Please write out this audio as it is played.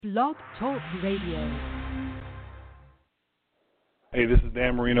Blog Talk Radio. Hey, this is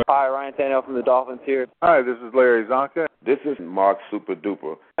Dan Marino. Hi, Ryan Catello from the Dolphins here. Hi, this is Larry Zonka. This is Mark Super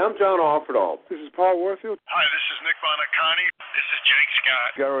Duper. I'm John Offerdahl. This is Paul Warfield. Hi, this is Nick Bonacani. This is Jake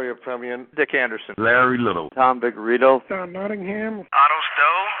Scott. Gary Premian. Dick Anderson. Larry Little. Tom Vigorito. Don Nottingham. Otto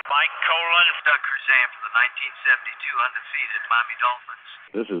Stowe. Mike Colon. Doug Cruzan from the 1972 undefeated Miami Dolphins.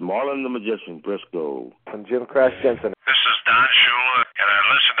 This is Marlon the Magician Briscoe. I'm Jim Crash Jensen. This is Don Shula, and I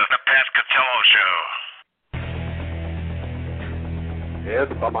listen to the Pat Catello Show.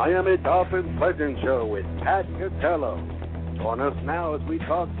 It's the Miami Dolphins Legend Show with Pat Catello. Join us now as we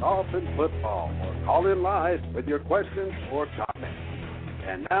talk Dolphins football or call in live with your questions or comments.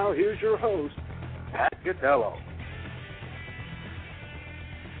 And now here's your host, Pat Catello.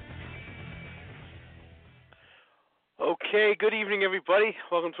 Okay, good evening, everybody.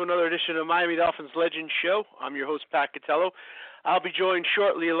 Welcome to another edition of Miami Dolphins Legend Show. I'm your host, Pat Catello. I'll be joined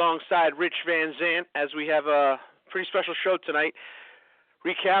shortly alongside Rich Van Zant as we have a pretty special show tonight.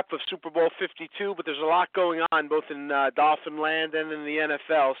 Recap of Super Bowl 52, but there's a lot going on both in Dolphin land and in the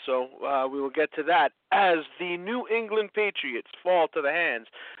NFL, so we will get to that as the New England Patriots fall to the hands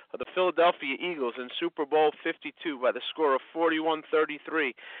of the Philadelphia Eagles in Super Bowl 52 by the score of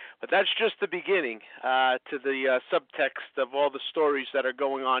 41-33. But that's just the beginning to the subtext of all the stories that are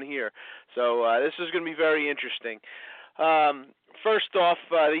going on here. So this is going to be very interesting. First off,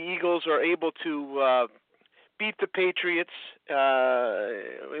 the Eagles are able to beat the Patriots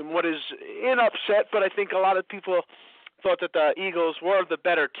in what is an upset, but I think a lot of people thought that the Eagles were the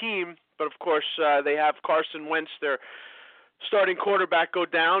better team. But, of course, they have Carson Wentz, their starting quarterback, go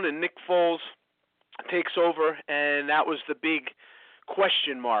down, and Nick Foles takes over, and that was the big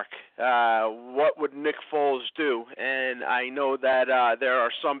question mark. What would Nick Foles do? And I know that there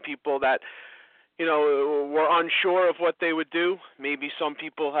are some people that were unsure of what they would do. Maybe some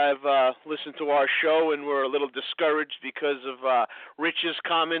people have listened to our show and were a little discouraged because of Rich's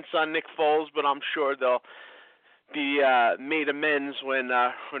comments on Nick Foles, but I'm sure they'll be made amends when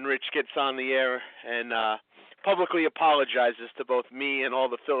Rich gets on the air and publicly apologizes to both me and all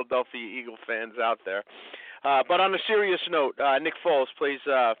the Philadelphia Eagle fans out there. But on a serious note, Nick Foles plays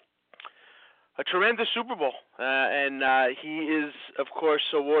a tremendous Super Bowl, and he is, of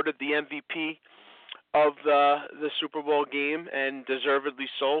course, awarded the MVP of the Super Bowl game, and deservedly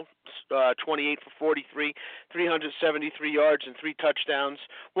so. 28 for 43, 373 yards and 3 touchdowns,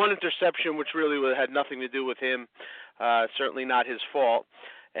 1 interception, which really had nothing to do with him, certainly not his fault.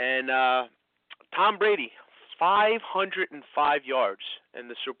 And Tom Brady, 505 yards in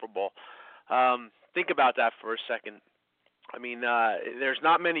the Super Bowl. Think about that for a second. I mean, there's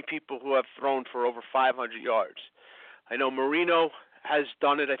not many people who have thrown for over 500 yards. I know Marino has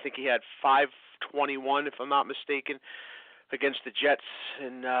done it. I think he had 521, if I'm not mistaken, against the Jets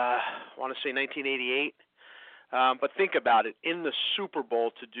in, I want to say 1988. But think about it, in the Super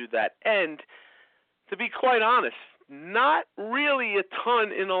Bowl to do that. And to be quite honest, not really a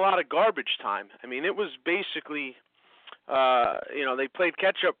ton in a lot of garbage time. I mean, it was basically, they played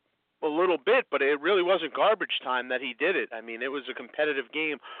catch-up a little bit, but it really wasn't garbage time that he did it. I mean, it was a competitive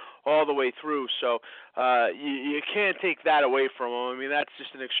game all the way through, so you can't take that away from him. I mean, that's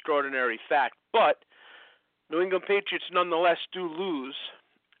just an extraordinary fact. But New England Patriots nonetheless do lose,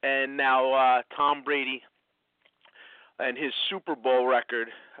 and now Tom Brady and his Super Bowl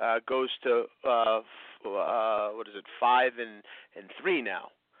record goes to 5-3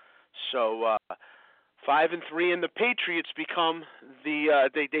 now. So 5-3, and the Patriots become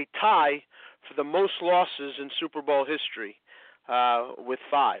they tie for the most losses in Super Bowl history with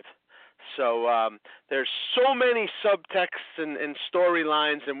 5. So there's so many subtexts and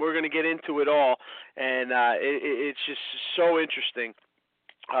storylines, and we're going to get into it all, and it's just so interesting.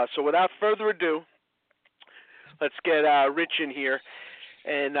 So without further ado, let's get Rich in here.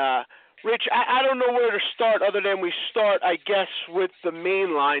 And Rich, I don't know where to start other than we start, I guess, with the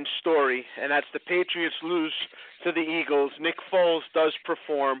mainline story, and that's the Patriots lose to the Eagles. Nick Foles does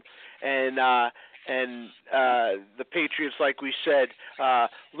perform, and the Patriots, like we said,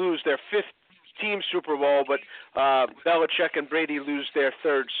 lose their 5th team Super Bowl, but Belichick and Brady lose their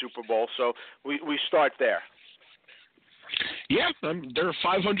 3rd Super Bowl. So we start there. Yeah, they're a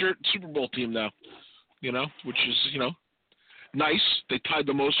 500 Super Bowl team now, which is, nice. They tied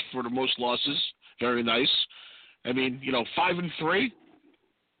the most for the most losses. Very nice. I mean, 5-3.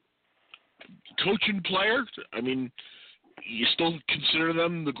 Coach and player, I mean, you still consider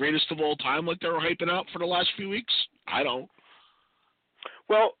them the greatest of all time like they were hyping out for the last few weeks? I don't.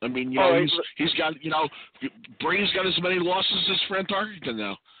 Well, I mean, he's got, Brady's got as many losses as Fran Tarkenton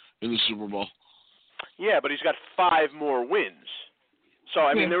now in the Super Bowl. Yeah, but he's got 5 more wins. So,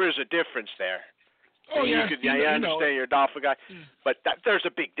 I mean, there is a difference there. Oh, I understand you're a Dolphin guy, but there's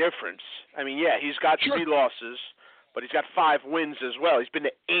a big difference. I mean, yeah, he's got 3 losses, but he's got 5 wins as well. He's been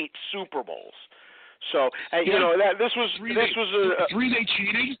to 8 Super Bowls. So, this was 3 they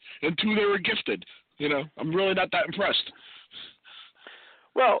cheating and 2 they were gifted. I'm really not that impressed.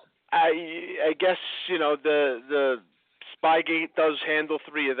 Well, I guess the Spygate does handle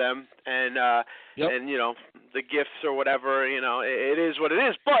 3 of them, and the gifts or whatever. It is what it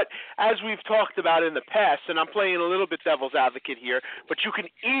is. But as we've talked about in the past, and I'm playing a little bit devil's advocate here, but you can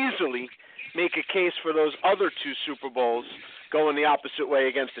easily make a case for those other 2 Super Bowls going the opposite way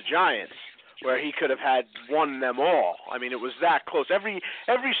against the Giants, where he could have had won them all. I mean, it was that close. Every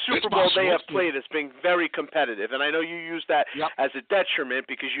Super Bowl they have played has been very competitive, and I know you use that as a detriment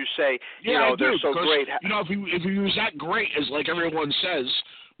because you say, they're so great. If he was that great as like everyone says,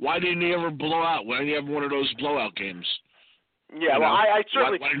 why didn't he ever blow out? Why didn't he have one of those blowout games? Yeah, well, I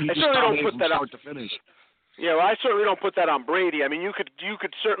certainly don't put that up. To finish? Yeah, well, I certainly don't put that on Brady. I mean, you could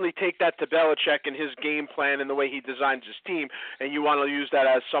certainly take that to Belichick and his game plan and the way he designs his team, and you want to use that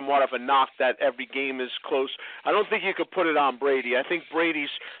as somewhat of a knock that every game is close. I don't think you could put it on Brady. I think Brady's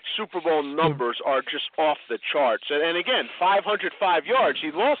Super Bowl numbers are just off the charts. And again, 505 yards.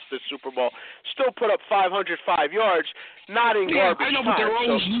 He lost the Super Bowl, still put up 505 yards, not in garbage time. I know, but they're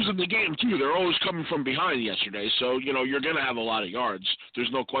always losing the game, too. They're always coming from behind yesterday, so, you're going to have a lot of yards.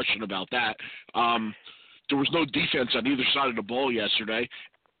 There's no question about that. There was no defense on either side of the ball yesterday.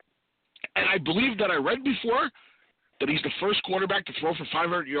 And I believe that I read before that he's the first quarterback to throw for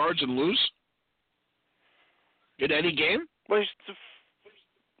 500 yards and lose in any game. Well,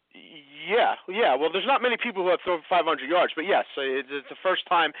 yeah. Well, there's not many people who have thrown for 500 yards, but yes, it's the first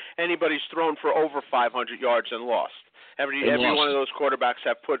time anybody's thrown for over 500 yards and lost. Every one of those quarterbacks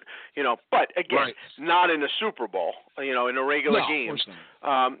have put, but again, not in a Super Bowl, in a regular game.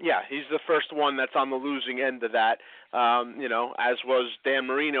 He's the first one that's on the losing end of that, as was Dan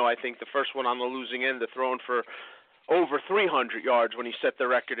Marino, I think, the first one on the losing end of throwing for over 300 yards when he set the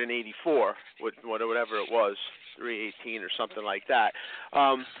record in '84 with whatever it was, 318 or something like that.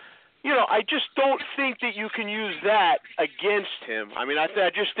 I just don't think that you can use that against him. I mean, I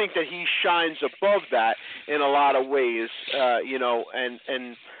just think that he shines above that in a lot of ways,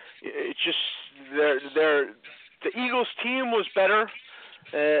 and it's just the Eagles team was better,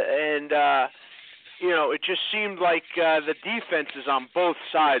 and it just seemed like the defenses on both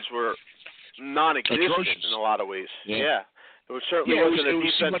sides were non-existent in a lot of ways. Yeah. It was certainly wasn't a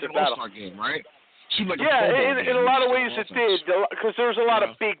defensive like battle. All-Star game, right? In a lot of ways it did, because there was a lot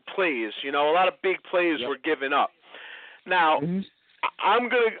of big plays. A lot of big plays were given up. Now, I'm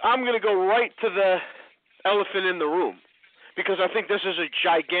gonna go right to the elephant in the room, because I think this is a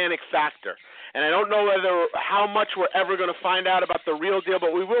gigantic factor, and I don't know how much we're ever going to find out about the real deal,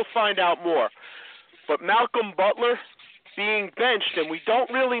 but we will find out more. But Malcolm Butler being benched, and we don't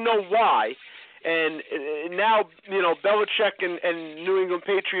really know why. And now, Belichick and New England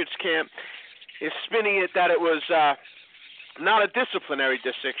Patriots camp is spinning it that it was not a disciplinary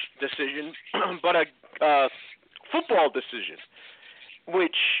decision, but a football decision,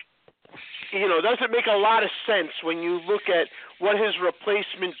 which, doesn't make a lot of sense when you look at what his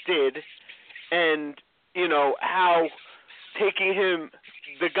replacement did and, how taking him,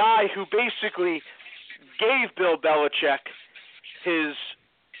 the guy who basically gave Bill Belichick his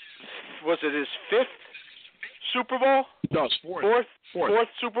 5th Super Bowl? No, it's fourth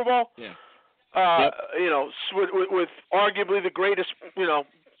Super Bowl? Yeah. With arguably the greatest,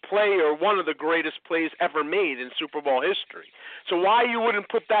 play or one of the greatest plays ever made in Super Bowl history. So why you wouldn't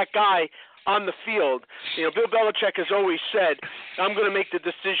put that guy on the field? Bill Belichick has always said, I'm going to make the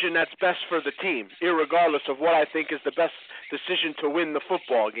decision that's best for the team, irregardless of what I think is the best decision to win the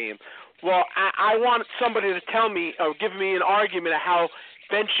football game. Well, I want somebody to tell me or give me an argument of how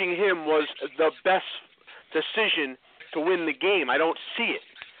benching him was the best decision to win the game. I don't see it.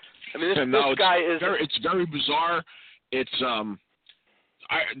 I mean, this guy is. It's very bizarre. It's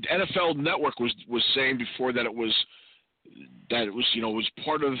NFL Network was saying before that it was was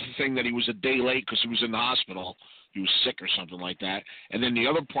part of the thing that he was a day late because he was in the hospital. He was sick or something like that. And then the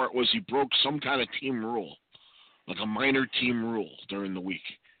other part was he broke some kind of team rule, like a minor team rule during the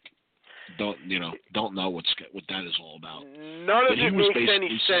week. Don't know what that is all about. None of it makes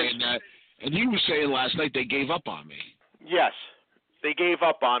any sense. And he was saying last night they gave up on me. Yes. They gave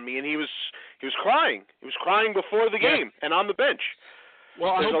up on me, and he was crying. He was crying before the game and on the bench.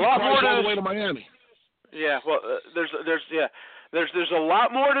 Well, I hope he cries all the way to Miami. Yeah, well, there's a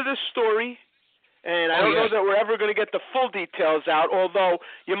lot more to this story, and I don't know that we're ever going to get the full details out. Although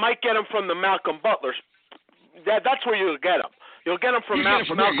you might get them from the Malcolm Butlers. That's where you'll get them. You'll get him from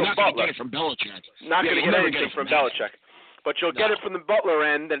Malcolm Butler. You're not going to get it from Belichick. Not going to get anything from Belichick. But you'll get it from the Butler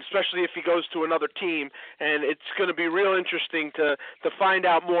end, and especially if he goes to another team, and it's going to be real interesting to find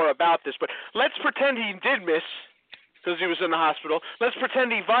out more about this. But let's pretend he did miss because he was in the hospital. Let's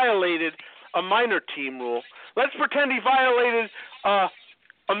pretend he violated a minor team rule. Let's pretend he violated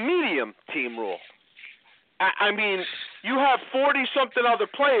a medium team rule. I mean, you have 40-something other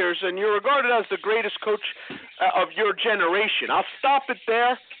players, and you're regarded as the greatest coach of your generation. I'll stop it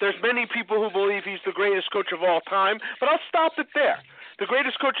there. There's many people who believe he's the greatest coach of all time, but I'll stop it there. The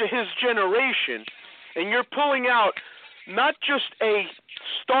greatest coach of his generation, and you're pulling out not just a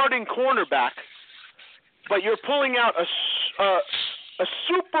starting cornerback, but you're pulling out a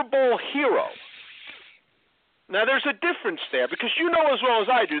Super Bowl hero. Now, there's a difference there, because you know as well as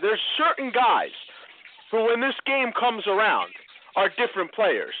I do, there's certain guys who, when this game comes around, are different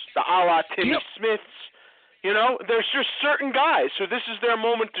players. The a la Timmy Smiths, you know, there's just certain guys who this is their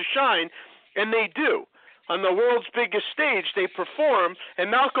moment to shine, and they do. On the world's biggest stage, they perform,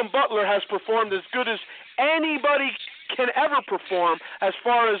 and Malcolm Butler has performed as good as anybody can ever perform as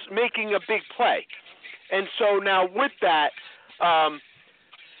far as making a big play. And so now with that,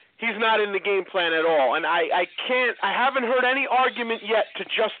 he's not in the game plan at all. And I haven't heard any argument yet to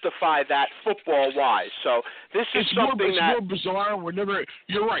justify that football-wise. So this is it's more bizarre.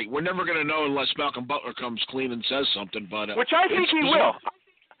 You're right. We're never going to know unless Malcolm Butler comes clean and says something. But which I think he will.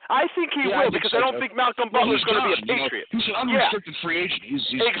 I think he will, because I don't think Malcolm Butler's going to be a Patriot. He's an unrestricted free agent. He's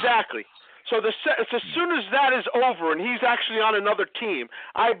exactly. So as soon as that is over and he's actually on another team,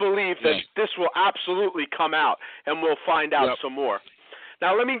 I believe that this will absolutely come out, and we'll find out some more.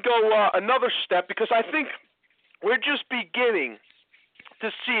 Now, let me go another step, because I think we're just beginning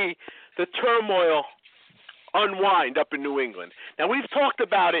to see the turmoil unwind up in New England. Now, we've talked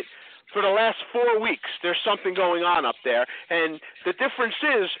about it for the last 4 weeks. There's something going on up there, and the difference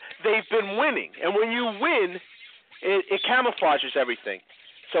is they've been winning. And when you win, it camouflages everything.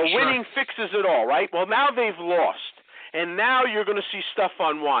 So winning fixes it all, right? Well, now they've lost, and now you're going to see stuff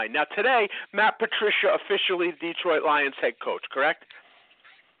unwind. Now, today, Matt Patricia officially Detroit Lions head coach, correct?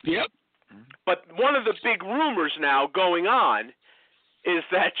 Yep. But one of the big rumors now going on is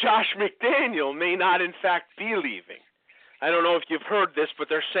that Josh McDaniel may not, in fact, be leaving. I don't know if you've heard this, but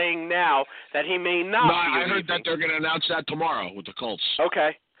they're saying now that he may not be leaving. I heard that they're going to announce that tomorrow with the Colts.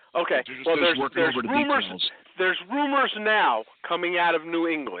 Okay. Well, there's rumors now coming out of New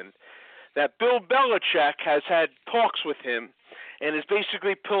England that Bill Belichick has had talks with him and is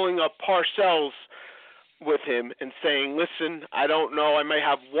basically pulling up Parcells with him and saying, listen, I don't know, I may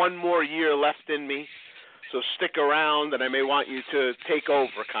have one more year left in me, so stick around and I may want you to take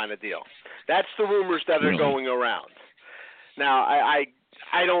over kind of deal. That's the rumors that are going around. Now, I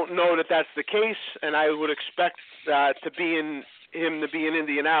don't know that that's the case, and I would expect to be in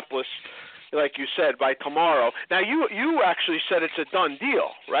Indianapolis, like you said, by tomorrow. Now, you actually said it's a done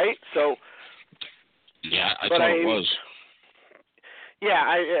deal, right? So. Yeah, I thought it was. Yeah,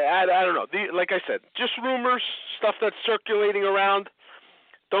 I don't know. Like I said, just rumors, stuff that's circulating around.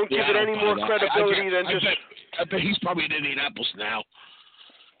 Don't give it any more credibility than just. I bet he's probably in Indianapolis now.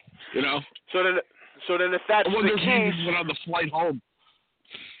 You know. So then, if that's the case, he went on the flight home.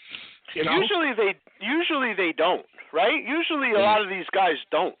 You know? Usually they don't, right? Usually a lot of these guys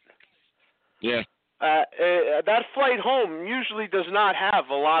don't. Yeah. That flight home usually does not have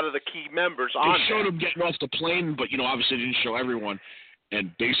a lot of the key members on. They showed him getting off the plane, but obviously they didn't show everyone. And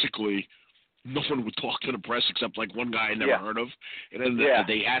basically, no one would talk to the press except like one guy I never heard of. And then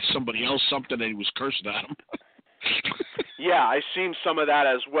they asked somebody else something, and he was cursing at him. Yeah, I've seen some of that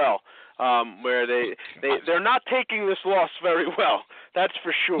as well, where they're not taking this loss very well. That's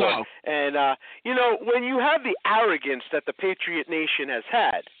for sure. No. And when you have the arrogance that the Patriot Nation has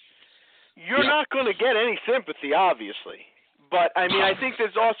had, you're not going to get any sympathy, obviously. But I mean, I think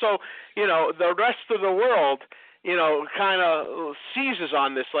there's also, the rest of the world, kind of seizes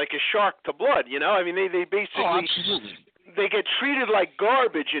on this like a shark to blood. I mean, they basically they get treated like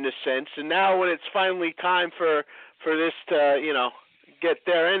garbage in a sense, and now when it's finally time for this to, get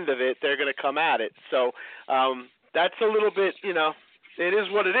their end of it, they're going to come at it. So that's a little bit, it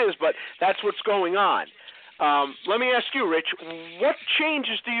is what it is, but that's what's going on. Let me ask you, Rich, what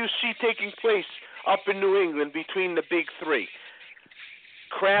changes do you see taking place up in New England between the big three?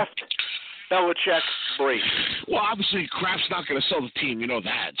 Kraft, Belichick, Brady. Well, obviously, Kraft's not going to sell the team. You know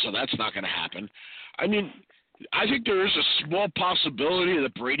that, so that's not going to happen. I mean, I think there is a small possibility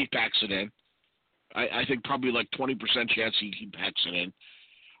that Brady packs it in. I think probably like 20% chance he packs it in.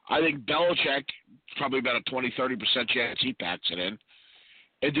 I think Belichick, probably about a 20-30% chance he packs it in.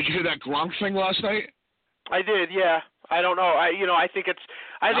 And did you hear that Gronk thing last night? I did, yeah. I don't know. I think it's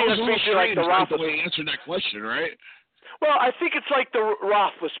basically like the Roethlisberger. The way he answered that question, right? Well, I think it's like the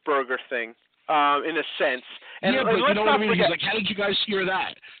Roethlisberger thing, in a sense. And, yeah, but let's you know not what I mean? forget, He's like, how did you guys hear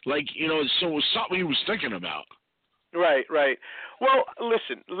that? Like, so it was something he was thinking about. Right. Well,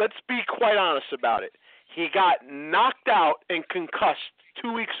 listen, let's be quite honest about it. He got knocked out and concussed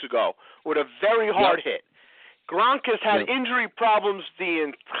 2 weeks ago with a very hard hit. Gronk has had injury problems the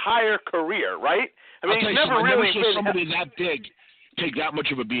entire career, right? I mean, he's never really been somebody that big take that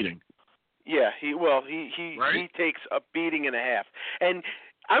much of a beating. Yeah, he takes a beating and a half. And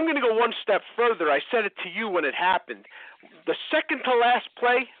I'm going to go one step further. I said it to you when it happened. The second to last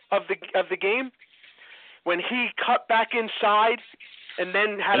play of the game, when he cut back inside and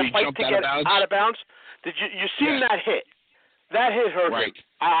then had a fight to get out of bounds, did you seen that hit? That hit hurt him.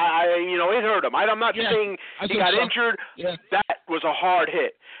 It hurt him. I'm not saying he got injured. Yeah. That was a hard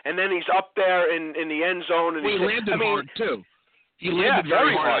hit. And then he's up there in the end zone. And he landed hard, too. He landed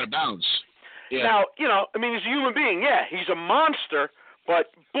very hard out of bounds. Yeah. Now, he's a human being. Yeah, he's a monster.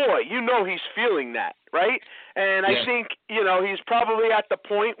 But, boy, he's feeling that, right? And I think, he's probably at the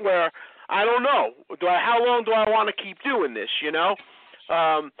point where, I don't know, how long do I want to keep doing this,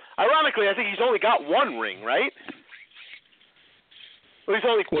 Ironically, I think he's only got one ring, right? Well, he's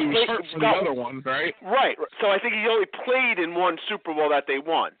only he was hurt for the other one, right? Right. So I think he only played in one Super Bowl that they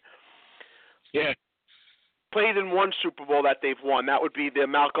won. Yeah. Played in one Super Bowl that they've won. That would be the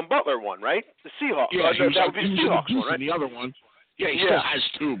Malcolm Butler one, right? The Seahawks. Yeah, that would be the Seahawks one, right? The other one. Yeah, he still has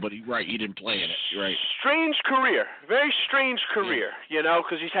two, but he didn't play in it. Right. Strange career, very strange career,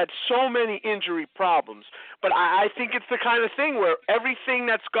 because he's had so many injury problems. But I think it's the kind of thing where everything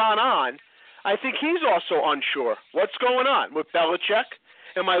that's gone on, I think he's also unsure. What's going on with Belichick?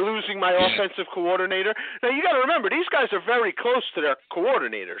 Am I losing my offensive coordinator? Now, you got to remember, these guys are very close to their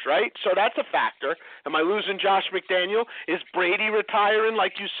coordinators, right? So that's a factor. Am I losing Josh McDaniel? Is Brady retiring,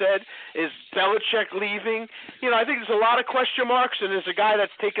 like you said? Is Belichick leaving? I think there's a lot of question marks, and there's a guy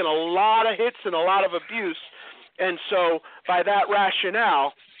that's taken a lot of hits and a lot of abuse. And so by that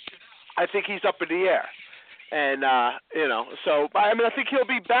rationale, I think he's up in the air. And, so, I think he'll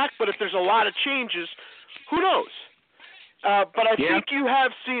be back, but if there's a lot of changes, who knows? But I think you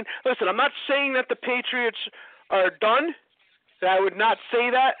have seen – listen, I'm not saying that the Patriots are done. I would not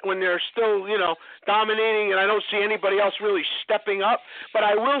say that when they're still, dominating, and I don't see anybody else really stepping up. But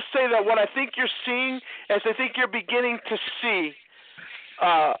I will say that what I think you're seeing is I think you're beginning to see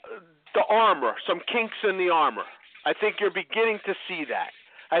the armor, some kinks in the armor. I think you're beginning to see that.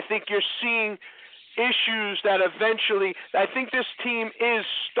 I think you're seeing – issues that eventually, I think this team is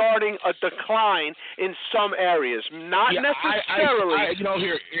starting a decline in some areas, not necessarily.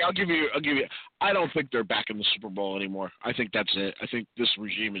 I'll give you. I don't think they're back in the Super Bowl anymore. I think that's it. I think this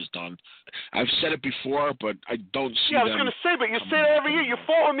regime is done. I've said it before, but I don't see. I was going to say, but you say that every year. You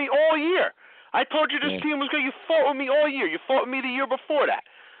fought with me all year. I told you this team was good. You fought with me all year. You fought with me the year before that.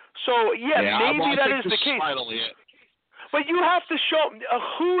 So maybe that is the case. Finally it. But you have to show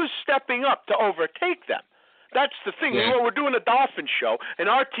who is stepping up to overtake them. That's the thing. Yeah. We're doing a Dolphin show, and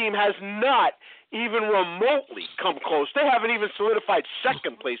our team has not even remotely come close. They haven't even solidified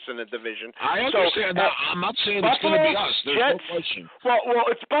second place in the division. I understand that. I'm not saying it's going to be us. There's Jets, no question. Well,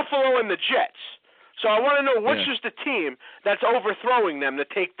 it's Buffalo and the Jets. So I want to know which is the team that's overthrowing them to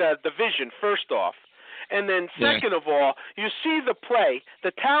take the division, first off. And then second of all, you see the play,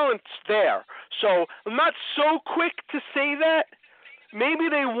 the talent's there. So I'm not so quick to say that. Maybe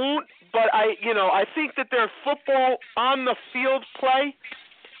they won't, but I think that their football on the field play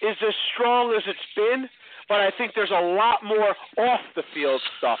is as strong as it's been. But I think there's a lot more off the field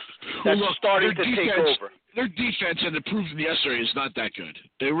stuff that's starting to take over. Their defense, and it proved yesterday, is not that good.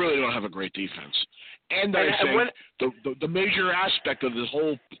 They really don't have a great defense. And I think the major aspect of the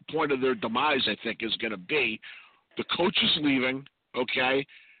whole point of their demise, I think, is going to be the coaches leaving, okay,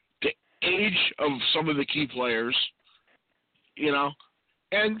 the age of some of the key players,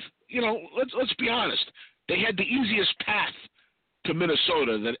 and, let's be honest. They had the easiest path to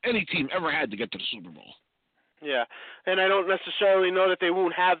Minnesota that any team ever had to get to the Super Bowl. Yeah, and I don't necessarily know that they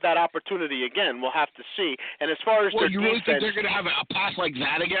won't have that opportunity again. We'll have to see. And as far as their you defense, really think they're going to have a path like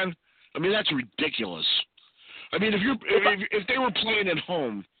that again? I mean, that's ridiculous. I mean, if they were playing at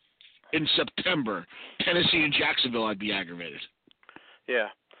home in September, Tennessee and Jacksonville, I'd be aggravated. Yeah.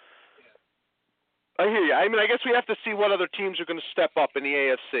 I hear you. I mean, I guess we have to see what other teams are going to step up in the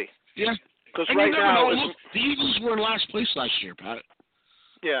AFC. Yeah. Because right now, look, the Eagles were in last place last year, Pat.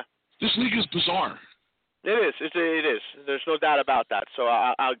 Yeah. This league is bizarre. It is. It is. There's no doubt about that. So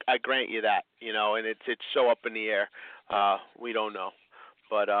I grant you that. And it's so up in the air. We don't know.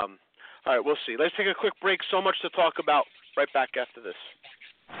 But All right, we'll see. Let's take a quick break. So much to talk about. Right back after this.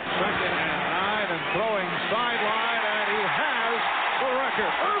 Second and 9 and throwing sideline, and he has the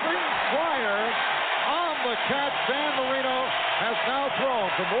record. Irving Fryar on the catch. Dan Marino has now thrown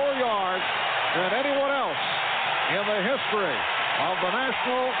for more yards than anyone else in the history of the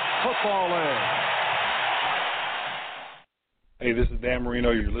National Football League. Hey, this is Dan Marino.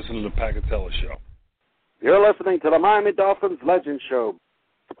 You're listening to the Catello Show. You're listening to the Miami Dolphins Legend Show,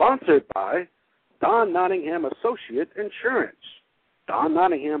 sponsored by Don Nottingham Associates Insurance. Don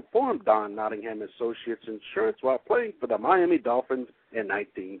Nottingham formed Don Nottingham Associates Insurance while playing for the Miami Dolphins in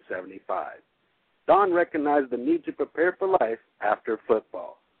 1975. Don recognized the need to prepare for life after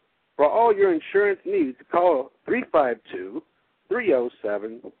football. For all your insurance needs, call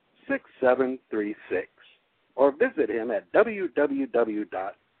 352-307-6736 or visit him at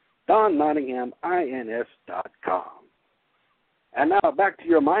www.donnottinghamins.com. And now back to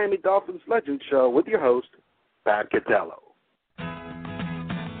your Miami Dolphins Legend Show with your host, Pat Catello.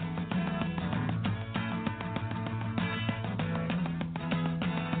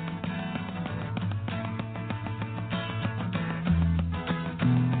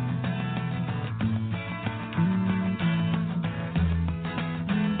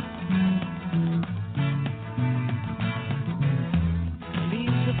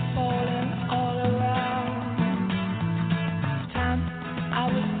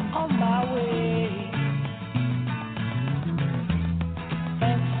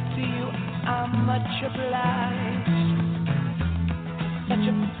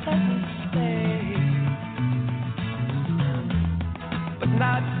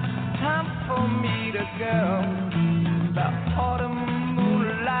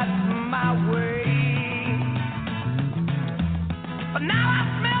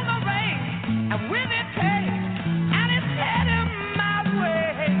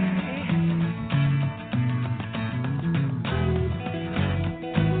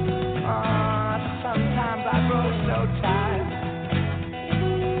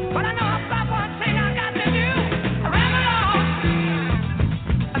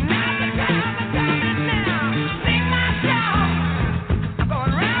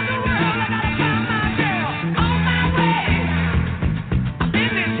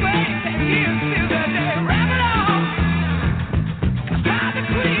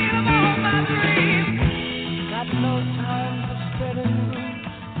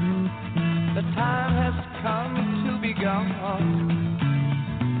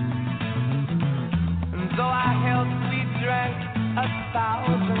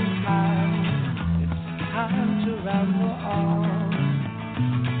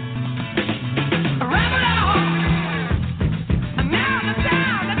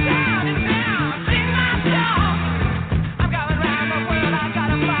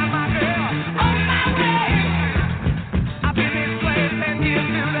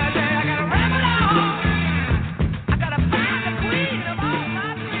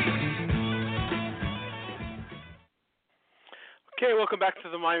 Welcome back to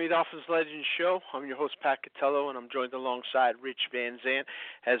the Miami Dolphins Legends Show. I'm your host, Pat Catello, and I'm joined alongside Rich Van Zandt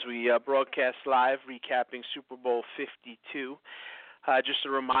as we broadcast live, recapping Super Bowl 52. Just a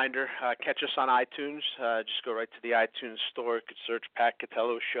reminder, catch us on iTunes. Just go right to the iTunes store. You could search Pat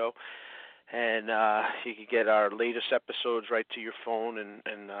Catello Show, and you can get our latest episodes right to your phone and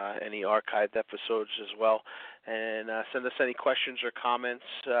any archived episodes as well. And send us any questions or comments,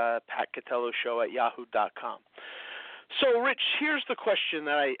 patcatelloshow@yahoo.com. So, Rich, here's the question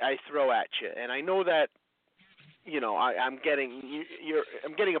that I throw at you, and I know that, I'm getting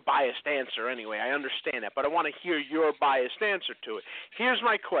a biased answer anyway. I understand that, but I want to hear your biased answer to it. Here's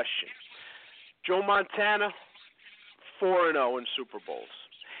my question: Joe Montana, 4-0 in Super Bowls.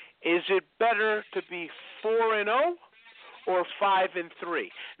 Is it better to be 4-0 or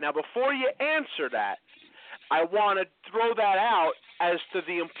 5-3? Now, before you answer that, I want to throw that out as to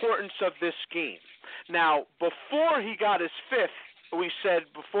the importance of this game. Now, before he got his fifth, we said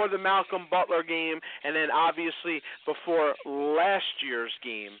before the Malcolm Butler game, and then obviously before last year's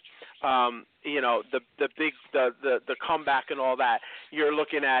game, the comeback and all that. You're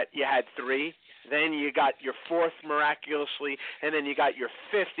looking at, you had three, then you got your fourth miraculously, and then you got your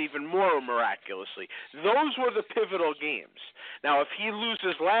fifth even more miraculously. Those were the pivotal games. Now, if he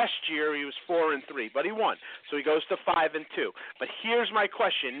loses last year, he was 4-3, but he won, so he goes to 5-2. But here's my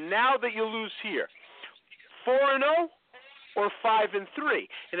question: now that you lose here, 4-0 or 5-3?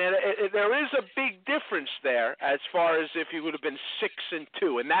 And there is a big difference there as far as if he would have been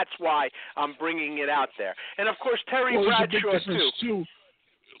 6-2, and that's why I'm bringing it out there. And of course, Terry Bradshaw too.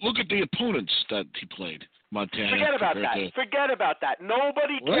 Look at the opponents that he played. Montana. Forget about that. Forget about that.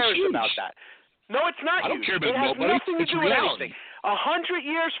 Nobody cares about that. No, it's not. I don't care about it has nobody. nothing to It's do with reality. anything. 100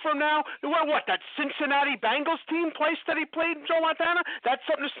 years from now, what? That Cincinnati Bengals team place that he played in Joe Montana? That's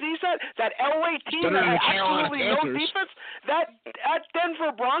something to sneeze at? That LA team that had absolutely no defense? That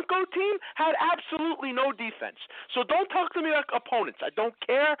Denver Bronco team had absolutely no defense. So don't talk to me like opponents. I don't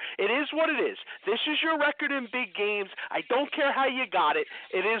care. It is what it is. This is your record in big games. I don't care how you got it.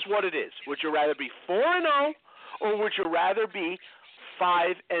 It is what it is. Would you rather be 4-0 or would you rather be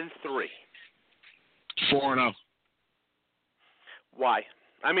 5-3? 4-0. Why?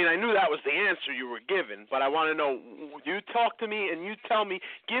 I mean, I knew that was the answer you were given, but I want to know. You talk to me and you tell me.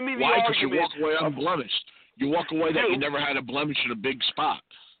 Give me the Why? argument. Because you walk away unblemished. You walk away that you never had a blemish in a big spot.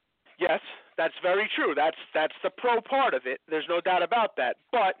 Yes, that's very true. That's the pro part of it. There's no doubt about that.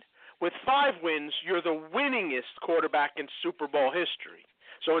 But with 5 wins, you're the winningest quarterback in Super Bowl history.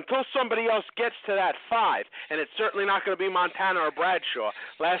 So until somebody else gets to that 5, and it's certainly not going to be Montana or Bradshaw.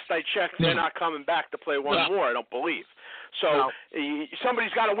 Last I checked, they're not coming back to play one more, I don't believe. So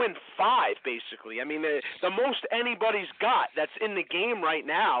somebody's got to win 5, basically. I mean, the most anybody's got that's in the game right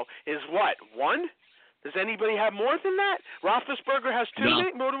now is what, 1? Does anybody have more than that? Roethlisberger has 2. No.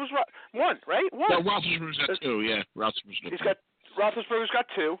 What was 1, right? 1. No, Roethlisberger's got 2. Yeah, Roethlisberger's got 2. Roethlisberger's got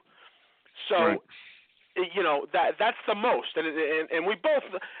 2. So. Right. You know, that's the most, and we both.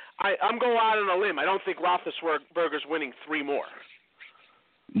 I'm going out on a limb. I don't think Roethlisberger's winning 3 more.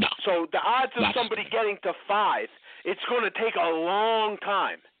 No. So the odds of somebody getting to 5, it's going to take a long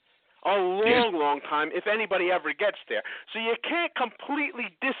time, long time, if anybody ever gets there. So you can't completely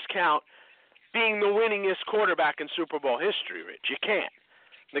discount being the winningest quarterback in Super Bowl history, Rich. You can't.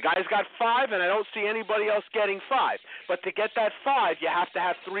 The guy's got 5, and I don't see anybody else getting 5. But to get that 5, you have to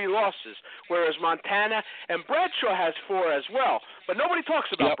have 3 losses, whereas Montana and Bradshaw has 4 as well. But nobody talks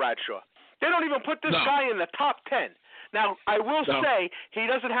about Bradshaw. They don't even put this guy in the top 10. Now, I will say he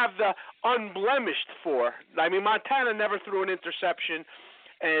doesn't have the unblemished 4. I mean, Montana never threw an interception,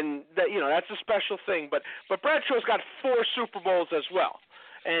 and that's a special thing. But Bradshaw's got 4 Super Bowls as well,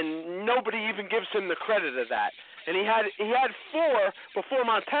 and nobody even gives him the credit of that. And he had 4 before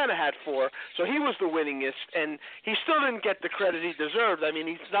Montana had 4, so he was the winningest, and he still didn't get the credit he deserved. I mean,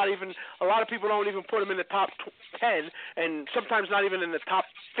 he's not even – a lot of people don't even put him in the top 10, and sometimes not even in the top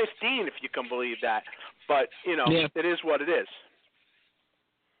 15, if you can believe that. But, it is what it is.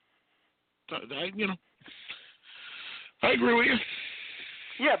 I agree with you.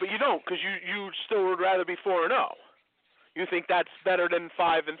 Yeah, but you don't, because you still would rather be 4-0. You think that's better than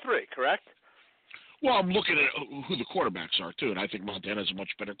 5-3, correct? Well, I'm looking at who the quarterbacks are, too, and I think Montana's a much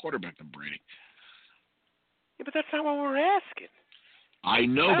better quarterback than Brady. Yeah, but that's not what we're asking. I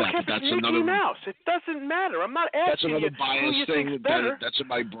know that, but that's another Mouse. It doesn't matter. I'm not asking that's another you bias who you thing think's better. That's in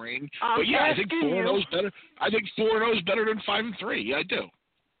my brain. I'm but yeah, I think 4-0 is you. better. I think 4-0 is better than 5-3. Yeah, I do.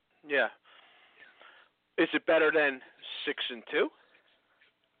 Yeah. Is it better than 6-2?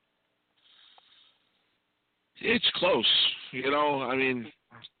 It's close. I mean.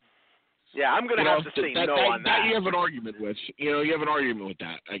 Yeah, I'm going to have to say no on that. That you have an argument with. You have an argument with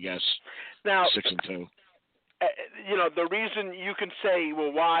that, I guess. Now, 6-2. The reason you can say,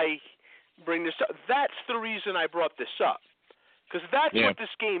 well, why bring this up? That's the reason I brought this up, because that's what this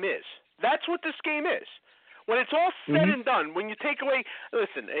game is. That's what this game is. When it's all said and done, when you take away,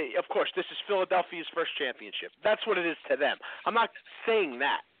 listen, of course, this is Philadelphia's first championship. That's what it is to them. I'm not saying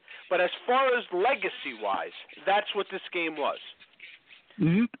that. But as far as legacy-wise, that's what this game was.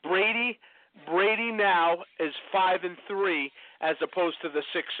 Mm-hmm. Brady now is 5-3 as opposed to the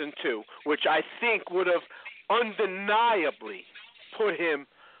 6-2, which I think would have undeniably put him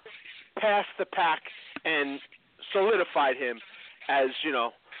past the pack and solidified him as,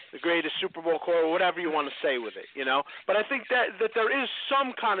 the greatest Super Bowl quarterback, or whatever you want to say with it, But I think that there is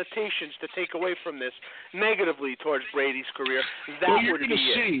some connotations to take away from this negatively towards Brady's career. You're going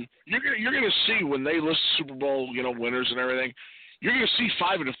to see when they list Super Bowl, winners and everything. You're going to see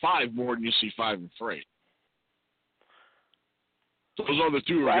 5-5 more than you see 5-3. Those other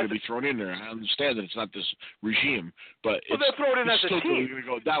 2 are going to be thrown in there. I understand that it's not this regime, but they're thrown in as a team. Going to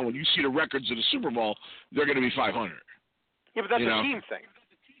go down. When you see the records of the Super Bowl, they're going to be 500. Yeah, but that's a team thing.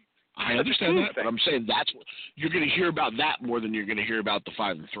 I understand that, but I'm saying that's what you're going to hear about that more than you're going to hear about the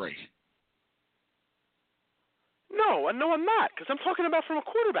 5-3. No, I'm not, because I'm talking about from a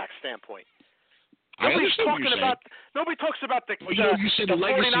quarterback standpoint. Nobody's talking about. Nobody talks about the. Well, you said the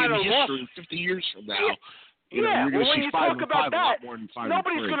legacy and history 50 years from now. You're going to see 5-5 a lot more than 5-3.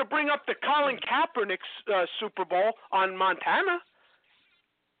 Nobody's going to bring up the Colin Kaepernick Super Bowl on Montana.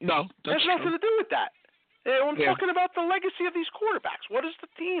 No, that's has nothing to do with that. I'm talking about the legacy of these quarterbacks. What does the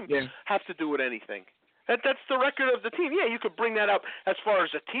team have to do with anything? That's the record of the team. Yeah, you could bring that up as far as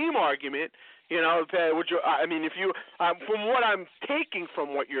a team argument. You know, if you, from what I'm taking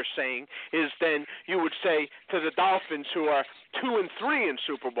from what you're saying is then you would say to the Dolphins who are 2-3 in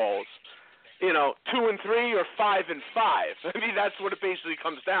Super Bowls, 2-3 or 5-5. I mean, that's what it basically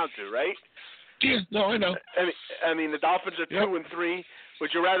comes down to, right? Yeah, no, I know. I mean, the Dolphins are 2-3.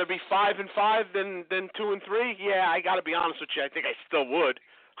 Would you rather be 5-5 than 2-3? Yeah, I got to be honest with you. I think I still would.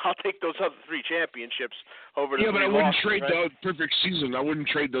 I'll take those other 3 championships over the 3 but I wouldn't losses, trade right? the perfect season. I wouldn't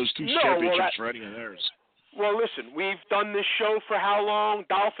trade those 2 championships for any of theirs. Well, listen, we've done this show for how long?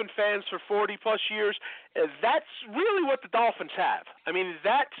 Dolphin fans for 40-plus years. That's really what the Dolphins have. I mean,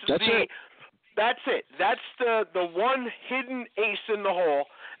 that's it. That's it. That's the one hidden ace in the hole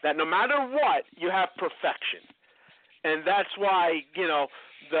that no matter what, you have perfection. And that's why,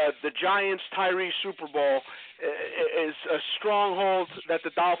 the Giants Tyree Super Bowl is a stronghold that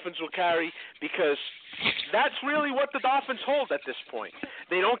the Dolphins will carry because that's really what the Dolphins hold at this point.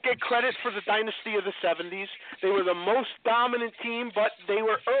 They don't get credit for the dynasty of the 70s. They were the most dominant team, but they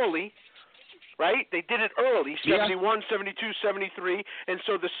were early, right? They did it early, 71, 72, 73, and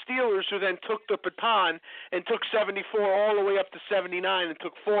so the Steelers, who then took the baton and took 74 all the way up to 79 and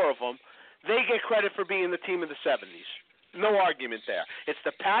took 4 of them, they get credit for being the team of the 70s. No argument there. It's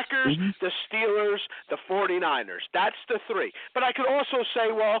the Packers, the Steelers, the 49ers. That's the 3. But I could also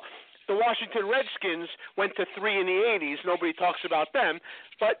say, well, the Washington Redskins went to 3 in the 80s. Nobody talks about them.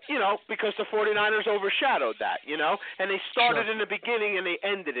 But, because the 49ers overshadowed that, And they started in the beginning and they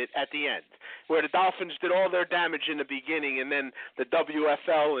ended it at the end, where the Dolphins did all their damage in the beginning and then the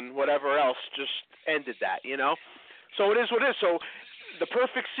WFL and whatever else just ended that, So it is what it is. So the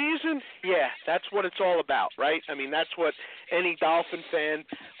perfect season, that's what it's all about, right? I mean, that's what any Dolphin fan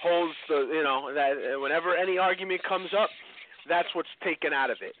holds that whenever any argument comes up, that's what's taken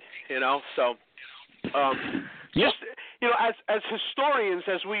out of it, So, as historians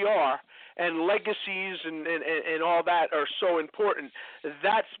as we are, and legacies and all that are so important,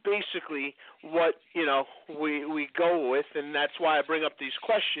 that's basically what, we go with, and that's why I bring up these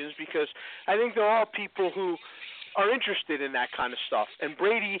questions, because I think there are people who are interested in that kind of stuff. And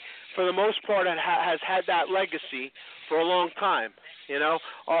Brady, for the most part, has had that legacy for a long time.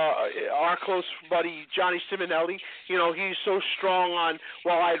 Our close buddy Johnny Simonelli, he's so strong on,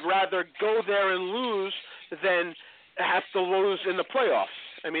 I'd rather go there and lose than have to lose in the playoffs.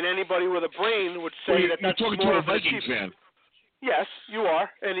 I mean, anybody with a brain would say that's you're talking more to a of an Vikings achievement. fan. Yes, you are,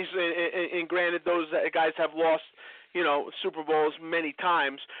 and granted, those guys have lost, Super Bowls many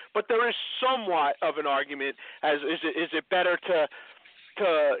times, but there is somewhat of an argument as is it better to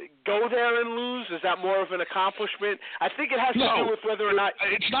go there and lose? Is that more of an accomplishment? I think it has to do with whether or not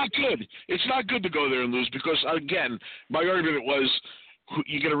it's not good. It's not good to go there and lose because, again, my argument was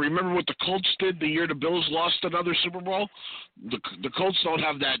you got to remember what the Colts did the year the Bills lost another Super Bowl. The Colts don't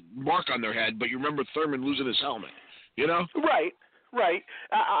have that mark on their head, but you remember Thurman losing his helmet. Right.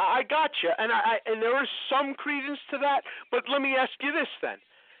 I got you, and there is some credence to that. But let me ask you this then: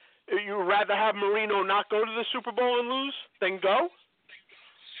 you would rather have Marino not go to the Super Bowl and lose than go?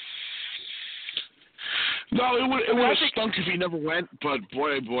 No, it would have stunk if he never went. But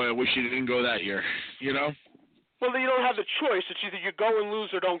boy, I wish he didn't go that year. Well, you don't have the choice. It's either you go and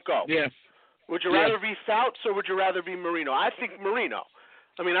lose or don't go. Yeah. Would you rather be Fouts or would you rather be Marino? I think Marino.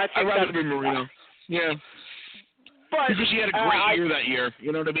 I mean, I'd rather be Marino. Yeah. But, because he had a great year that year.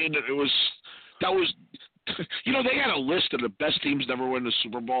 You know what I mean? That was they had a list of the best teams never win the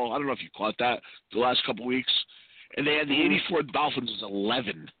Super Bowl. I don't know if you caught that the last couple of weeks. And they had the 84 Dolphins as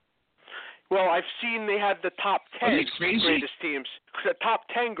 11. Well, I've seen they had the top 10 greatest teams, the top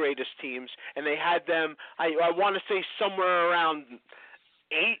 10 greatest teams, and they had them, I want to say somewhere around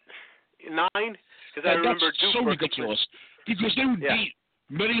 8, 9, because I remember That's so ridiculous. Because they would beat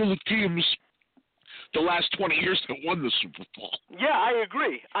many of the teams the last 20 years that won the Super Bowl. Yeah, I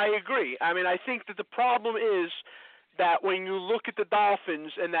agree. I mean, I think that the problem is that when you look at the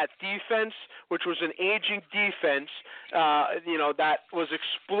Dolphins and that defense, which was an aging defense, that was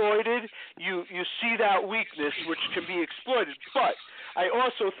exploited, you see that weakness, which can be exploited. But I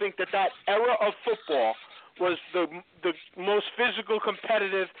also think that era of football was the most physical,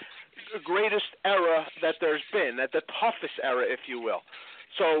 competitive, greatest era that there's been, the toughest era, if you will.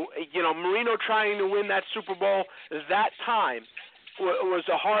 So, Marino trying to win that Super Bowl that time was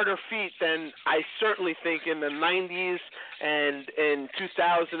a harder feat than I certainly think in the 90s and in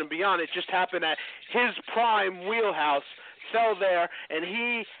 2000 and beyond. It just happened that his prime wheelhouse fell there, and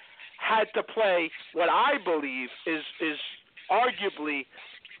he had to play what I believe is arguably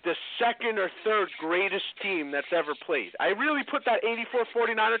the second or third greatest team that's ever played. I really put that 84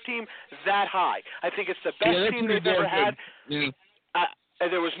 49er team that high. I think it's the best team they've ever had. Yeah.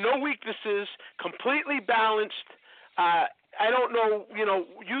 There was no weaknesses, completely balanced. I don't know,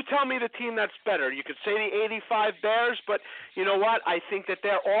 you tell me the team that's better. You could say the 85 Bears, but you know what? I think that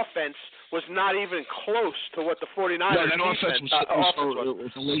their offense was not even close to what the 49ers that offense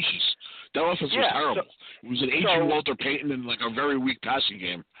was hellacious. That offense was terrible. It was an aging Walter Payton and like a very weak passing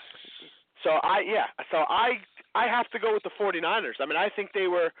game. So I have to go with the 49ers. I mean, I think they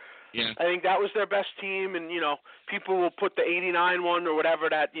were. Yeah. I think that was their best team, and people will put the '89 one or whatever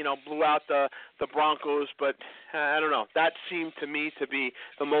that blew out the Broncos, but I don't know. That seemed to me to be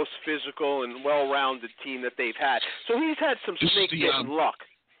the most physical and well-rounded team that they've had. So he's had some snake-bitten luck.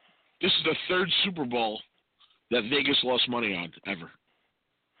 This is the third Super Bowl that Vegas lost money on ever.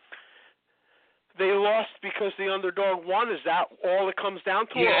 They lost because the underdog won. Is that all it comes down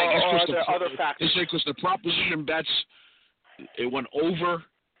to, or are there other factors? It's because the proposition bets, it went over.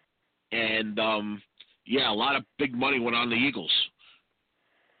 And, a lot of big money went on the Eagles.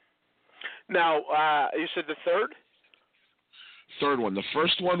 Now, you said the third? Third one. The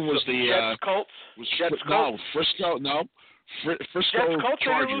first one was the Jets Colts? Colts? Frisco, no. Frisco Jets Colts,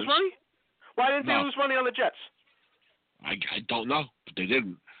 Chargers. Did they lose money? Why didn't they lose money on the Jets? I don't know, but they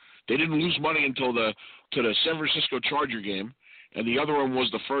didn't. They didn't lose money until to the San Francisco Charger game, and the other one was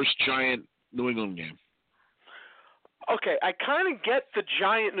the first Giant New England game. Okay, I kind of get the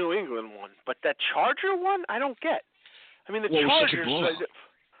Giant New England one, but that Charger one, I don't get. I mean, the Chargers.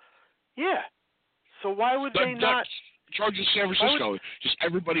 Yeah. So why would they not? Chargers San Francisco. Just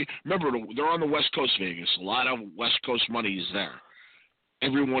everybody. Remember, they're on the West Coast, Vegas. A lot of West Coast money is there.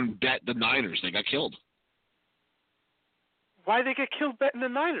 Everyone bet the Niners. They got killed. Why they get killed betting the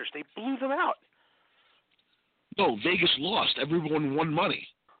Niners? They blew them out. No, Vegas lost. Everyone won money.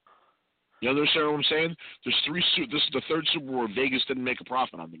 You understand what I'm saying? This is the third Super Bowl where Vegas didn't make a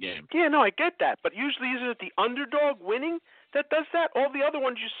profit on the game. Yeah, no, I get that. But usually isn't it the underdog winning that does that? All the other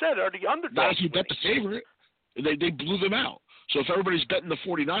ones you said are the underdogs. Not if you bet the favorite. They blew them out. So if everybody's betting the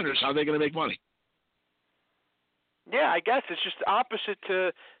 49ers, how are they going to make money? Yeah, I guess it's just opposite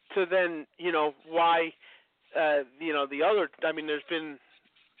to then, why, the other, I mean, there's been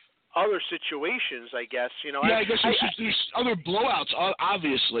other situations, I guess. I guess there's other blowouts,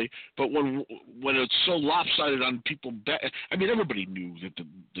 obviously, but when it's so lopsided on people bet, I mean, everybody knew that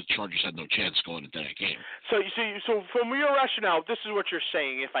the Chargers had no chance going into that game. So from your rationale, this is what you're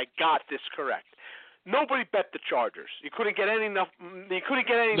saying. If I got this correct, nobody bet the Chargers. You couldn't get any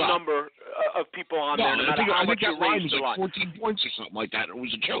number of people on there. No matter how much you raised the line. 14 points or something like that. It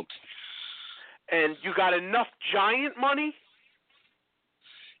was a joke. And you got enough Giant money.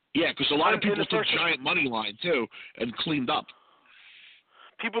 Yeah, because a lot of people took Giant money line, too, and cleaned up.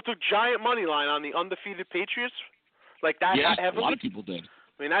 People took Giant money line on the undefeated Patriots? Like that heavily? A lot of people did.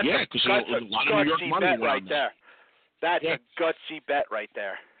 I mean, that's because a lot of New York money bet went right on there. That's a gutsy bet right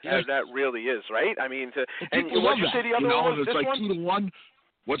there. Yeah. That really is, right? I mean, and what you say the other one was it's this like one? 2-1.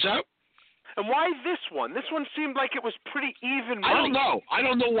 What's that? And why this one? This one seemed like it was pretty even money. I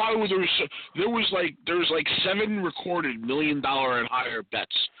don't know why there was like 7 recorded $1 million and higher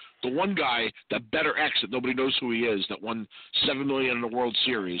bets. The one guy, that better X that nobody knows who he is, that won $7 million in the World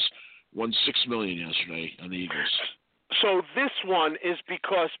Series, won $6 million yesterday on the Eagles. So this one is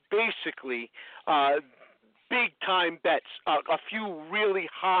because basically big time bets, a few really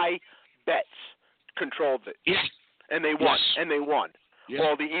high bets controlled it. Yeah. And they won. Yes. And they won. Yeah.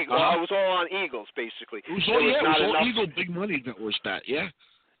 All the Eagles. It was all on Eagles, basically. It was all Eagle big money that was bet. Yeah.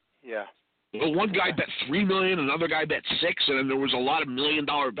 Yeah. Well, one guy bet $3 million, another guy bet $6 million, and then there was a lot of $1 million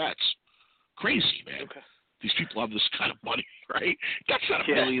bets. Crazy, man. Okay. These people have this kind of money, right? That's not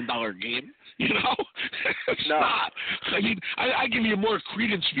a $1 million game, It's not. I mean, I give you more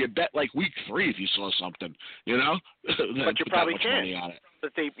credence if you bet like week 3 if you saw something, But you probably can't.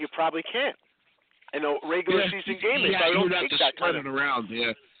 But you probably can't. In a regular season game, you'd have to spread it around.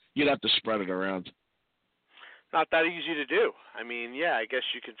 Yeah, you'd have to spread it around. Not that easy to do. I mean, I guess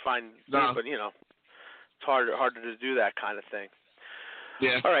you could find, but it's harder to do that kind of thing.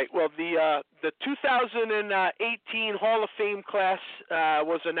 Yeah. All right. Well, the 2018 Hall of Fame class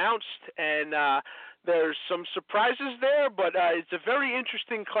was announced, and there's some surprises there, but it's a very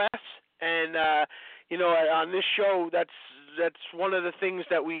interesting class. And on this show, that's one of the things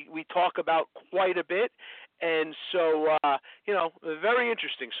that we talk about quite a bit. And so, very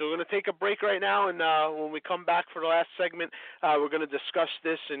interesting. So we're going to take a break right now, and when we come back for the last segment, we're going to discuss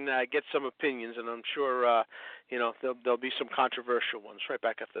this and get some opinions. And I'm sure, there'll be some controversial ones. Right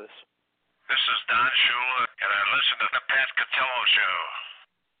back after this. This is Don Shula, and I listen to the Pat Catello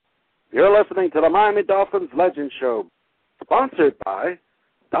Show. You're listening to the Miami Dolphins Legend Show, sponsored by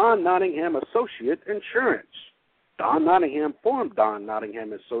Don Nottingham Associates Insurance. Don Nottingham formed Don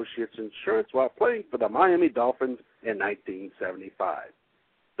Nottingham Associates Insurance while playing for the Miami Dolphins in 1975.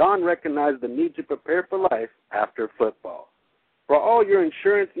 Don recognized the need to prepare for life after football. For all your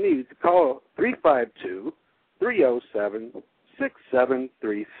insurance needs, call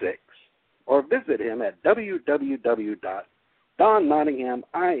 352-307-6736 or visit him at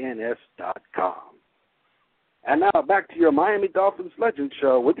www.donnottinghamins.com. And now back to your Miami Dolphins Legend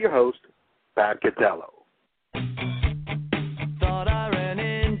Show with your host, Pat Catello. Thought I ran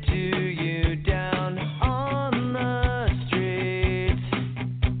into you down on the street.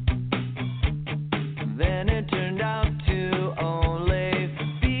 Then it turned out to only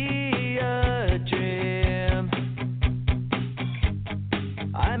be a dream.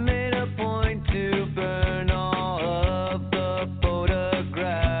 I made a point to burn all of the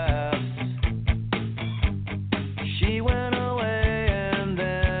photographs. She went away and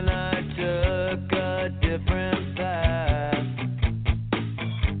then I took a different path.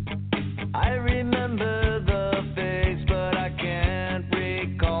 I remember the face, but I can't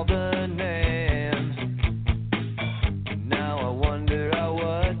recall the name. Now I wonder how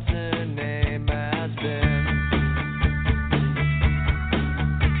what's her name has been.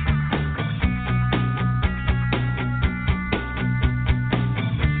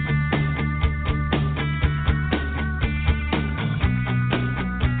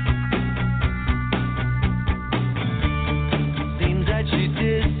 Seems that she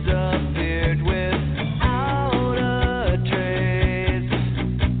disappeared without a trace.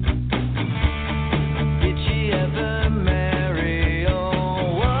 Did she ever marry?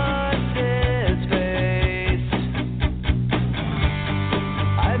 Oh, what's his face?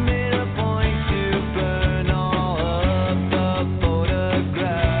 I made a point to burn all of the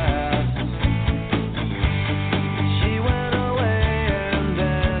photographs. She went away and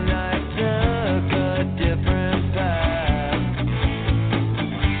then I took a different path.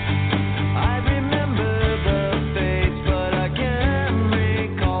 I remember the face, but I can't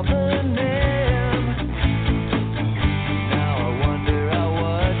recall the name. Now I wonder how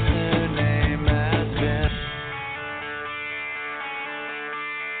what's her name has been.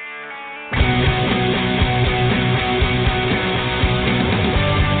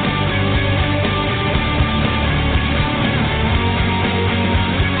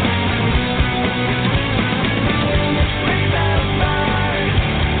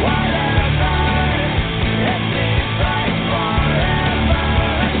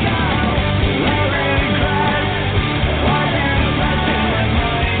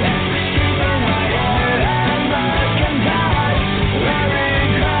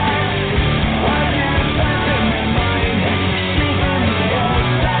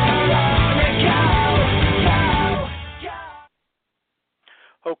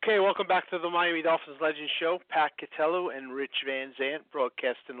 Okay, welcome back to the Miami Dolphins Legend Show. Pat Catello and Rich Van Zant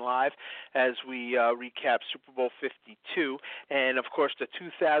broadcasting live as we recap Super Bowl 52. And, of course, the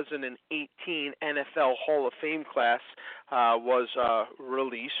 2018 NFL Hall of Fame class was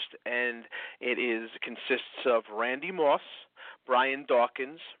released, and it consists of Randy Moss, Brian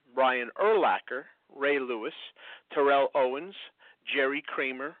Dawkins, Brian Urlacher, Ray Lewis, Terrell Owens, Jerry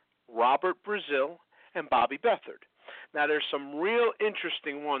Kramer, Robert Brazil, and Bobby Beathard. Now, there's some real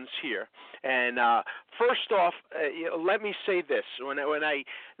interesting ones here. And first off, let me say this. When I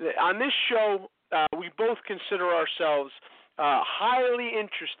on this show, we both consider ourselves highly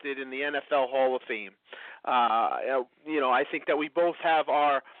interested in the NFL Hall of Fame. I think that we both have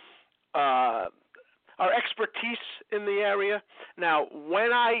our expertise in the area. Now,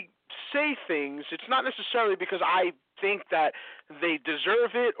 when I say things, it's not necessarily because I think that they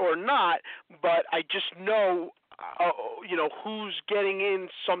deserve it or not, but I just know who's getting in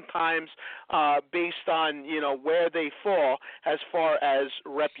sometimes based on, where they fall as far as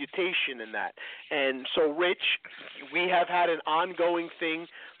reputation in that. And so, Rich, we have had an ongoing thing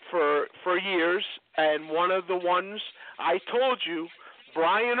for years, and one of the ones I told you,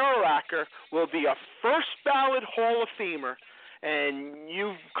 Brian Urlacher, will be a first ballot Hall of Famer. And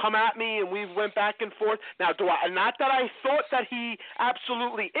you've come at me, and we've went back and forth. Now, not that I thought that he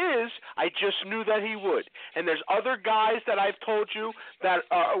absolutely is, I just knew that he would. And there's other guys that I've told you that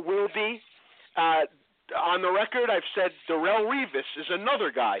will be. On the record, I've said Darrelle Revis is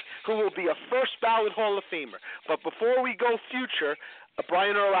another guy who will be a first ballot Hall of Famer. But before we go future,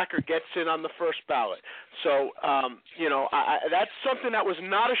 Brian Urlacher gets in on the first ballot. So, that's something that was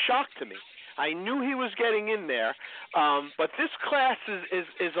not a shock to me. I knew he was getting in there, but this class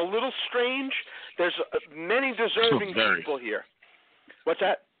is a little strange. There's many deserving people here. What's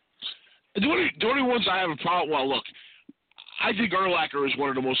that? The only ones I have a problem. Well, look, I think Urlacher is one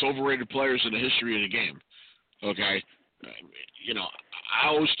of the most overrated players in the history of the game. Okay, I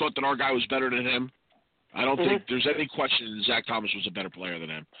always thought that our guy was better than him. I don't think there's any question that Zach Thomas was a better player than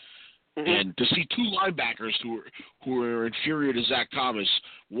him. And to see two linebackers who are inferior to Zach Thomas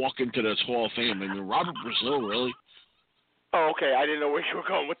walk into this Hall of Fame, I mean, Robert Brazil, really? Oh, okay. I didn't know where you were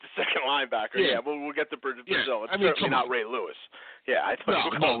going with the second linebacker. Yeah, we'll get to Brazil. It's certainly not Ray Lewis. Yeah, I thought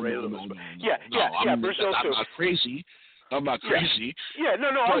you were going Ray Lewis. No, Brazil too. I'm not crazy. I'm not crazy. Yeah, no,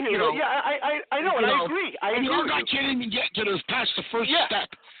 I hear you. Yeah, I know, and I agree. I agree. Our guy can't even get to past the first step,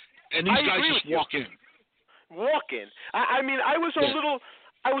 and these guys just walk in. I mean, I was a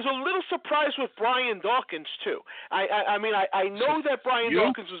little surprised with Brian Dawkins too. I mean, I know that Brian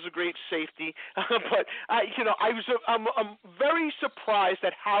Dawkins was a great safety, but I'm very surprised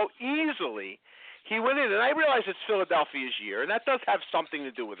at how easily he went in. And I realize it's Philadelphia's year, and that does have something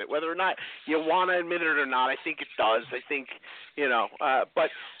to do with it. Whether or not you want to admit it or not, I think it does. I think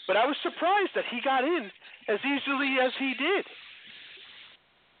but I was surprised that he got in as easily as he did.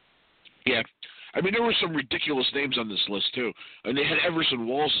 Yeah. I mean, there were some ridiculous names on this list, too. And they had Everson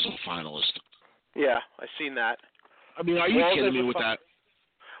Walls as a finalist. Yeah, I've seen that. I mean, are you kidding me with that?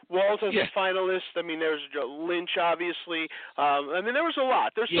 Walls as a finalist. I mean, there's Lynch, obviously. I mean, there was a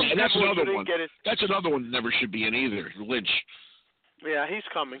lot. There's some and that's another one. Get it. That's another one that never should be in either, Lynch. Yeah, he's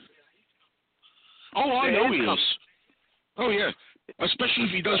coming. Oh, I know he is. Oh, yeah. Especially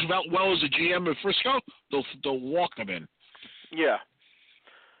if he does well as a GM in Frisco, they'll walk him in. Yeah.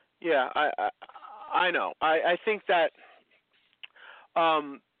 Yeah, I know. I think that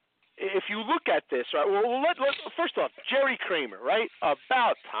if you look at this, right? Well, let first off, Jerry Kramer, right?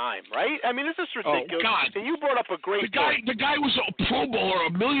 About time, right? I mean, this is ridiculous. Oh, God. And you brought up a great point. The guy was a Pro Bowler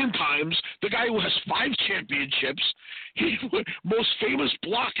 1,000,000 times. The guy who has 5 championships. He most famous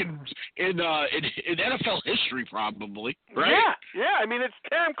block in NFL history, probably. Right? Yeah. I mean, it's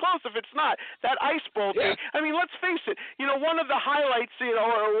damn close if it's not that ice bowl thing. I mean, let's face it. One of the highlights,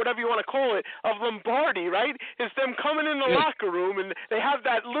 or whatever you want to call it, of Lombardi, right, is them coming in the locker room and they have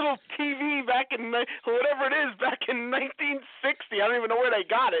that little TV back in whatever it is back in 1960. I don't even know where they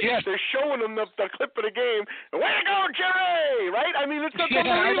got it. They're showing them the clip of the game. Way to go, Jerry! Right? I mean, it's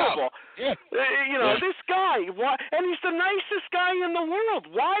unbelievable. This guy, and he's the nicest guy in the world.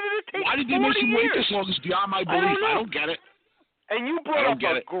 Why did it take 40 years? Why did they make him wait this long? It's beyond my belief. I don't get it. And you brought up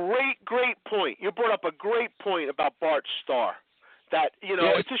a great point. You brought up a great point about Bart Starr. That,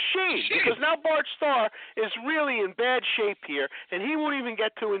 it's a shame because now Bart Starr is really in bad shape here, and he won't even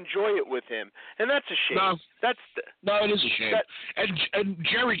get to enjoy it with him, and that's a shame. No, it is a shame. And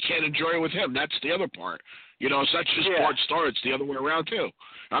Jerry can't enjoy it with him. That's the other part. So that's just Bart Starr. It's the other way around too.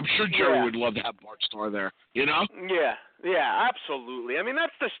 I'm sure Jerry would love to have Bart Starr there. Yeah, absolutely. I mean,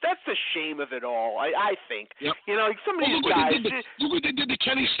 that's the shame of it all. I think. Yep. Some of these guys. Look what they did to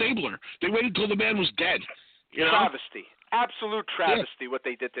Kenny Stabler. They waited until the man was dead. Travesty. Absolute travesty what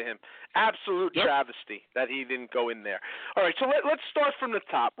they did to him. Absolute travesty that he didn't go in there. All right, so let's start from the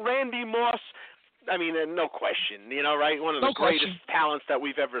top. Randy Moss, I mean, no question, right? One of the greatest talents that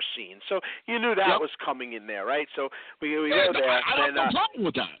we've ever seen. So you knew that was coming in there, right? So we go there. I don't have a problem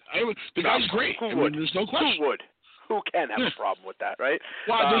with that. The guy's great. There's no question. Who would? Who can have a problem with that, right?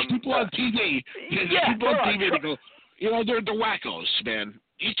 Well, there's people on TV. There's people on TV that go, they're the wackos, man.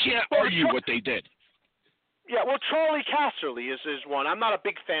 You can't argue what they did. Yeah, well, Charlie Casserly is one. I'm not a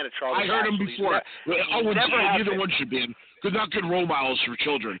big fan of Charlie. I heard him before. Neither one should be in. Because not good role models for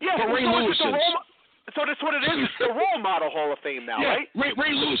children. Yeah, but Ray Lewis is. So that's what it is. It's the role model Hall of Fame now, right?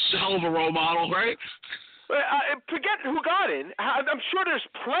 Ray Lewis is a hell of a role model, right? Forget who got in. I'm sure there's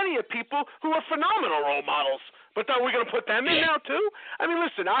plenty of people who are phenomenal role models. But are we going to put them in now too? I mean,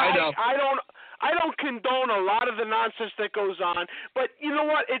 listen, I don't condone a lot of the nonsense that goes on, but you know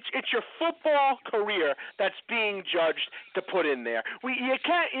what? It's your football career that's being judged to put in there. You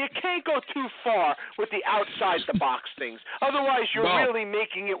can't go too far with the outside the box things. Otherwise, you're really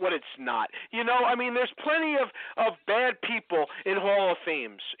making it what it's not. I mean, there's plenty of bad people in Hall of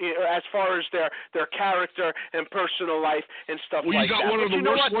Fames as far as their character and personal life and stuff like that. Well, you got one of the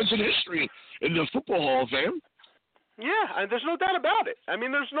worst ones in history in the Football Hall of Fame. Yeah, and there's no doubt about it. I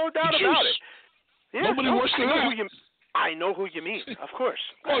mean, there's no doubt about it. Yeah, nobody worse than that. I know who you mean, of course.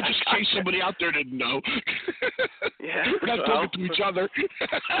 Oh, just in case somebody out there didn't know. Yeah, we're not talking to each other.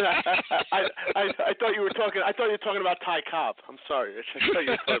 I thought you were talking. I thought you were talking about Ty Cobb. I'm sorry, Rich. I thought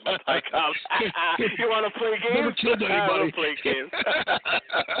you were talking about Ty Cobb. You want to play games? Never killed anybody. I don't play games.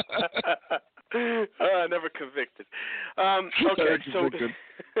 Never convicted.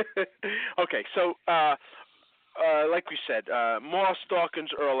 Okay, so like we said, Moss,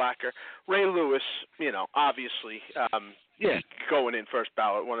 Dawkins, Urlacher, Ray Lewis, obviously, going in first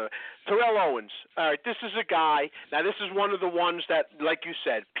ballot. Terrell Owens. All right, this is a guy. Now, this is one of the ones that, like you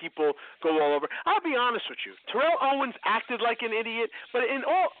said, people go all over. I'll be honest with you. Terrell Owens acted like an idiot, but in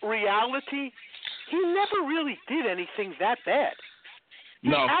all reality, he never really did anything that bad.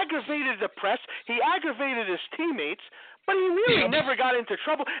 He aggravated the press. He aggravated his teammates, but he really never got into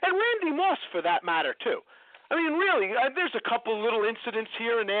trouble. And Randy Moss, for that matter, too. I mean, really, there's a couple little incidents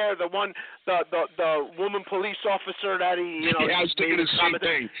here and there. The one, the woman police officer that he, I was thinking the same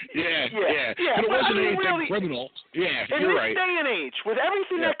thing. Yeah. But it wasn't anything criminal. Yeah, you're right. In this day and age, with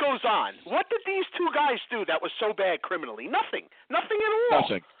everything that goes on, what did these two guys do that was so bad criminally? Nothing. Nothing at all.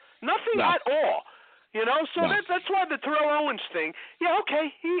 Nothing at all. So that's why the Terrell Owens thing, he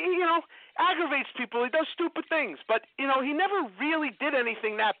aggravates people. He does stupid things. But, he never really did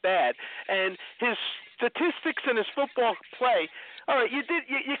anything that bad. And his statistics and his football play, all right, you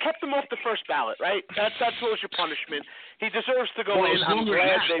kept him off the first ballot, right? That was your punishment. He deserves to go in. I'm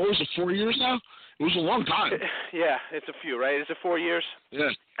glad was it 4 years now? It was a long time. Yeah, it's a few, right? Is it 4 years? Yeah.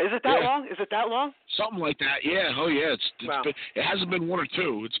 Is it that long? Is it that long? Something like that. Yeah. Oh, yeah. It's been, it hasn't been 1 or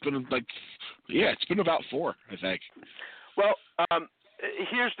 2. It's been it's been about 4, I think. Well,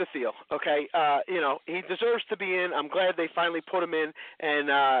 here's the deal, okay? He deserves to be in. I'm glad they finally put him in, and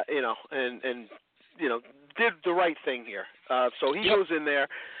did the right thing here. So he goes in there.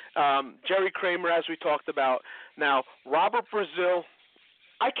 Jerry Kramer, as we talked about. Now, Robert Brazile.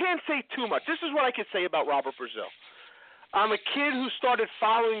 I can't say too much. This is what I could say about Robert Brazile. I'm a kid who started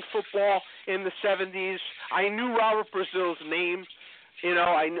following football in the 70s. I knew Robert Brazile's name.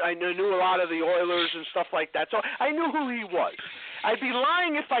 I knew a lot of the Oilers and stuff like that. So I knew who he was. I'd be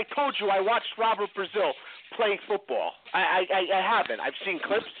lying if I told you I watched Robert Brazile play football. I haven't. I've seen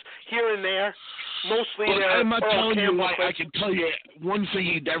clips here and there. Mostly I'm not telling you why. I can tell you one thing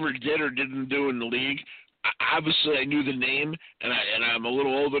he never did or didn't do in the league. Obviously, I knew the name, and I'm a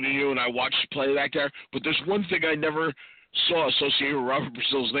little older than you, and I watched you play back there. But there's one thing I never saw associated with Robert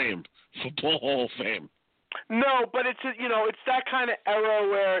Brazile's name: Football Hall of Fame. No, but it's that kind of era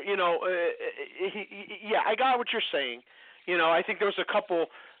where I got what you're saying. I think there was a couple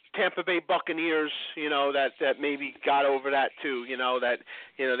Tampa Bay Buccaneers, that maybe got over that too.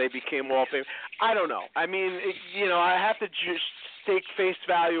 They became Hall of Fame. I don't know. I mean, I have to just take face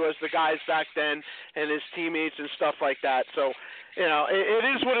value as the guys back then and his teammates and stuff like that. So, it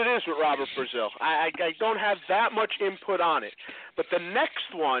is what it is with Robert Brazile. I don't have that much input on it. But the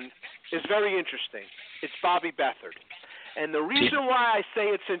next one is very interesting. It's Bobby Beathard. And the reason why I say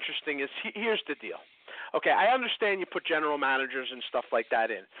it's interesting is here's the deal. Okay, I understand you put general managers and stuff like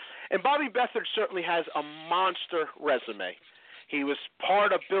that in. And Bobby Beathard certainly has a monster resume. He was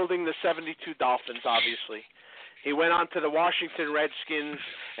part of building the 72 Dolphins, obviously. He went on to the Washington Redskins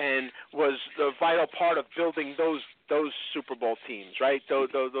and was the vital part of building those Super Bowl teams, right?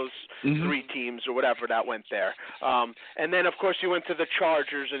 Those 3 teams or whatever that went there. And then, of course, he went to the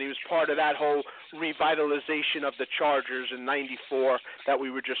Chargers, and he was part of that whole revitalization of the Chargers in '94 that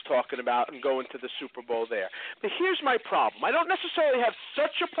we were just talking about and going to the Super Bowl there. But here's my problem. I don't necessarily have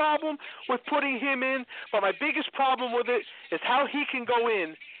such a problem with putting him in, but my biggest problem with it is how he can go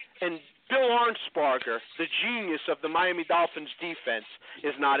in and Bill Arnsparger, the genius of the Miami Dolphins defense,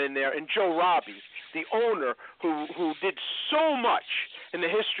 is not in there, and Joe Robbie, the owner who did so much in the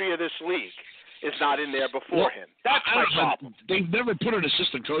history of this league, is not in there before him. That's my problem. They've never put an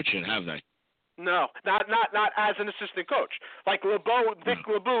assistant coach in, have they? No, not as an assistant coach. Like Vic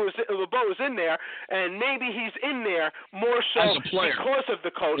LeBeau is in there, and maybe he's in there more so because of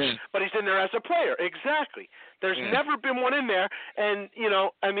the coach, but he's in there as a player. Exactly. There's never been one in there, and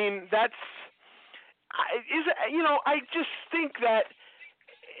I just think that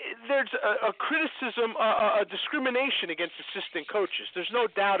there's a criticism, a discrimination against assistant coaches. There's no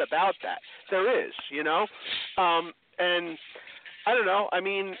doubt about that. There is, and I don't know. I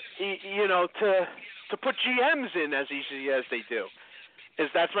mean, to put GMs in as easy as they do,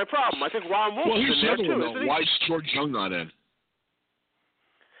 that's my problem. I think Ron Wolf's in there too, isn't he? Why is George Young not in?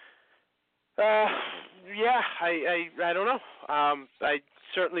 I don't know. I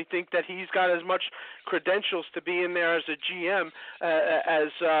certainly think that he's got as much credentials to be in there as a GM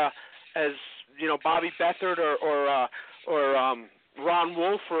as Bobby Beathard or Ron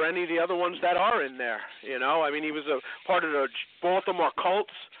Wolf or any of the other ones that are in there. I mean, he was a part of the Baltimore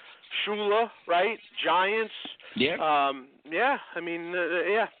Colts, Shula, right? Giants. Yeah. I mean,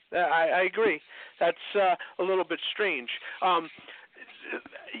 I agree. That's a little bit strange.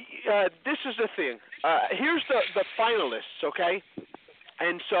 this is the thing. Here's the finalists, okay?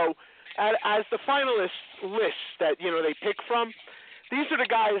 And so as the finalist list that, they pick from, these are the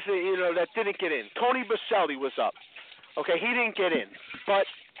guys that, that didn't get in. Tony Baselli was up. Okay, he didn't get in. But,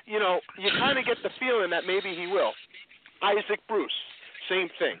 you kind of get the feeling that maybe he will. Isaac Bruce, same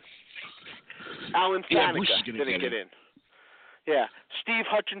thing. Alan Faneca didn't get in. Yeah. Steve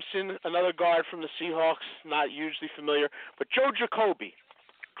Hutchinson, another guard from the Seahawks, not hugely familiar. But Joe Jacoby.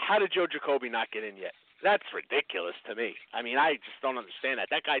 How did Joe Jacoby not get in yet? That's ridiculous to me. I mean, I just don't understand that.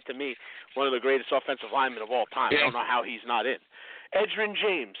 That guy, to me, one of the greatest offensive linemen of all time. I don't know how he's not in. Edgerrin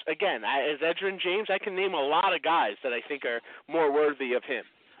James. Again, as Edgerrin James, I can name a lot of guys that I think are more worthy of him.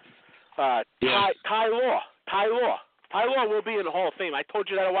 Ty Law. Ty Law will be in the Hall of Fame. I told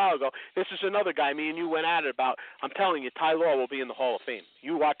you that a while ago. This is another guy me and you went at it about. I'm telling you, Ty Law will be in the Hall of Fame.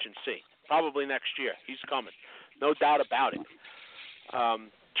 You watch and see. Probably next year. He's coming. No doubt about it.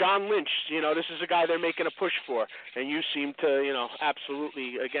 John Lynch, this is a guy they're making a push for, and you seem to,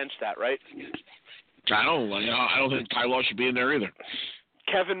 absolutely against that, right? I don't think Ty Law should be in there either.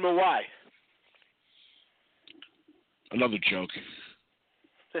 Kevin Mawai. Another joke.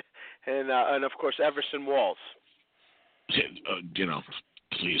 and of course, Everson Walls.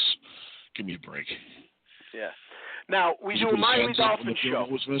 Please give me a break. Yeah. Now we do a Miami Dolphins show.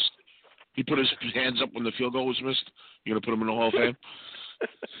 He put his hands up when the field goal was missed. You're gonna put him in the Hall of Fame?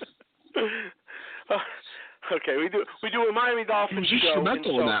 Okay, we do a Miami Dolphins show. He was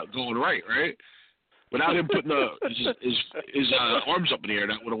instrumental in that going right? Without him putting his arms up in the air,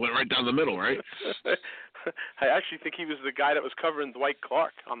 that would have went right down the middle, right? I actually think he was the guy that was covering Dwight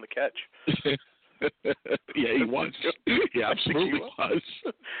Clark on the catch. Yeah, he was. Yeah, absolutely was.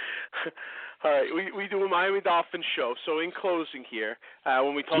 All right, we do a Miami Dolphins show. So in closing here,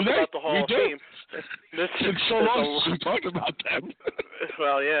 when we talk about the Hall of Fame, it's so long since we talked about them.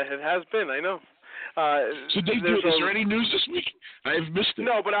 Well, yeah, it has been. I know. So is there any news this week? I've missed it.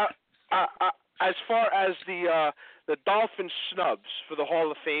 No, but as far as the Dolphin snubs for the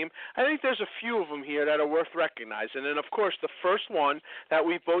Hall of Fame, I think there's a few of them here that are worth recognizing. And, of course, the first one that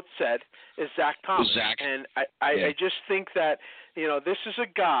we both said is Zach Thomas. And I just think that, this is a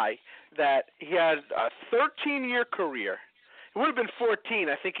guy that he had a 13-year career. It would have been 14.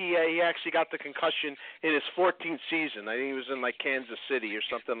 I think he actually got the concussion in his 14th season. I think he was in, Kansas City or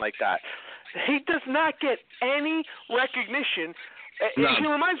something like that. He does not get any recognition. He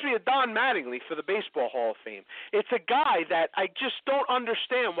reminds me of Don Mattingly for the Baseball Hall of Fame. It's a guy that I just don't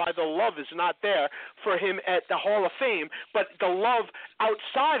understand why the love is not there for him at the Hall of Fame, but the love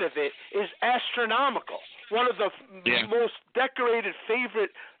outside of it is astronomical. One of the most decorated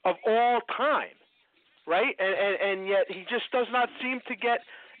favorite of all time, right? And yet he just does not seem to get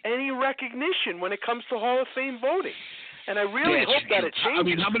any recognition when it comes to Hall of Fame voting. And I really hope that it changes. I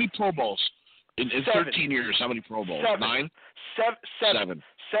mean, how many Pro Bowls? In 13 years, how many Pro Bowls? 9? Seven.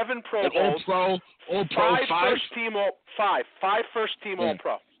 7 Pro Bowls. All Pro, 5? Five first team All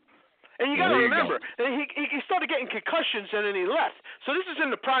Pro. And you got to remember, he started getting concussions and then he left. So this is in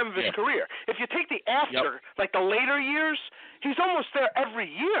the prime of his career. If you take the after, like the later years, he's almost there every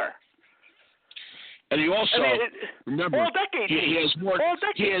year. And he also, remember, all-decade he has more.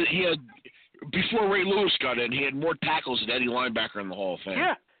 He had before Ray Lewis got in, he had more tackles than any linebacker in the Hall of Fame.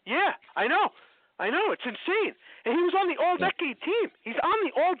 Yeah, I know. It's insane. And he was on the all-decade team. He's on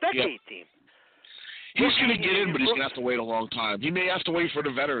the all-decade team. He's going to get in, but he's going to have to wait a long time. He may have to wait for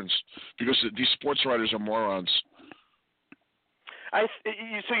the veterans because these sports writers are morons.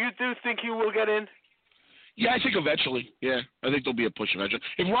 So you do think he will get in? Yeah, I think eventually. Yeah, I think there'll be a push eventually.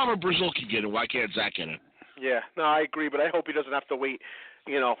 If Robert Brazil can get in, why can't Zach get in? Yeah, no, I agree, but I hope he doesn't have to wait,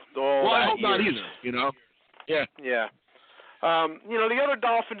 all I hope years. not either, Yeah. Yeah. The other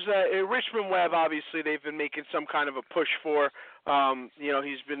Dolphins, Richmond Webb, obviously, they've been making some kind of a push for.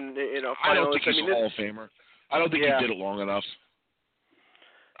 He's been, I don't think he's a Hall of Famer. I don't think he did it long enough.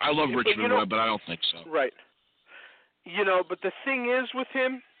 I love Richmond Webb, but I don't think so. Right. But the thing is with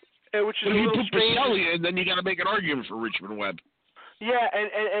him, which is but a little put strange. Baselli in, then you got to make an argument for Richmond Webb. Yeah,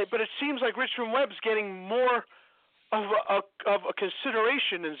 but it seems like Richmond Webb's getting more of a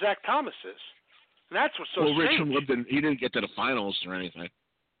consideration than Zach Thomas is. And that's what's so strange. Richmond Webb didn't get to the finals or anything.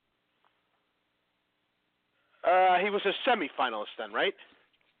 He was a semifinalist then, right?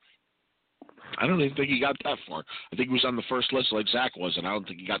 I don't even think he got that far. I think he was on the first list like Zach was, and I don't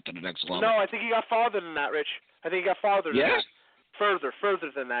think he got to the next level. No, I think he got farther than that, Rich. I think he got farther than that.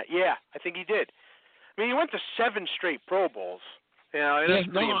 Further than that. Yeah, I think he did. I mean, he went to 7 straight Pro Bowls. And that's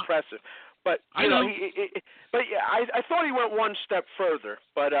pretty impressive. But I know. I thought he went one step further,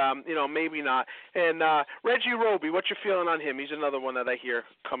 but maybe not. And Reggie Roby, what's your feeling on him? He's another one that I hear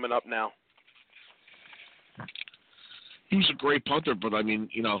coming up now. He was a great punter, but I mean,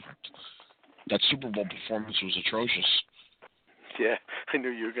 that Super Bowl performance was atrocious. Yeah, I knew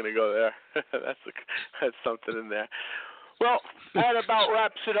you were going to go there. That's something in there. Well, that about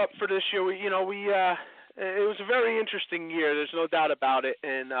wraps it up for this year. It was a very interesting year. There's no doubt about it,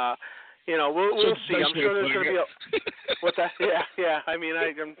 and we'll see. I'm sure there's going to be what's that? Yeah. I mean,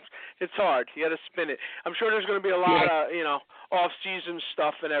 it's hard. You got to spin it. I'm sure there's going to be a lot of off-season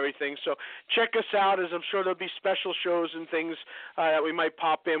stuff and everything. So check us out, as I'm sure there'll be special shows and things that we might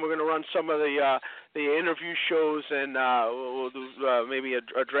pop in. We're going to run some of the interview shows, and we'll do maybe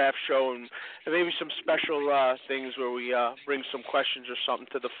a draft show and maybe some special things where we bring some questions or something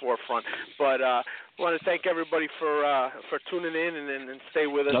to the forefront. But I want to thank everybody for tuning in and stay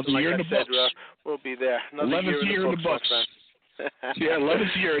with us. Another year in the books. We'll be there. 11th year in the books. Yeah,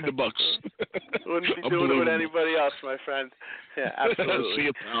 11th year in the books. Wouldn't be doing it with anybody else, my friend. Yeah, absolutely. See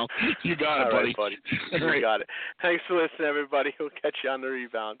you, pal. You got it, buddy. Buddy. You got it. Thanks for listening, everybody. We'll catch you on the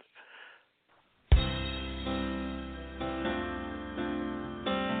rebound.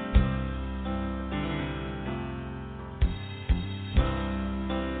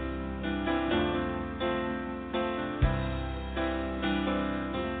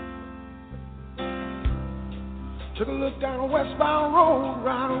 Took a look down a westbound road,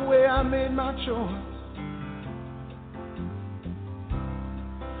 right away I made my choice.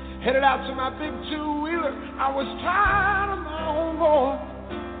 Headed out to my big two-wheeler, I was tired of my own voice.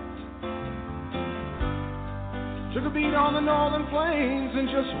 Took a beat on the northern plains and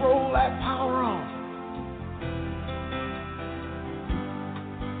just rolled that power on.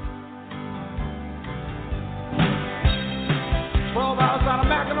 I was out of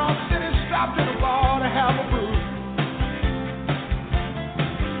Mackinac City, stopped in a bar to have a brew.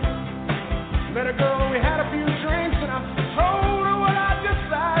 Met a girl and we had a few drinks, and I told her what I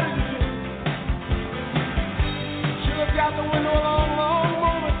decided to do. She looked out the window a long, long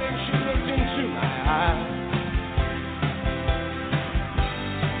moment, then she looked into my eyes.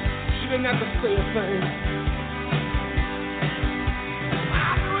 She didn't have to say a thing,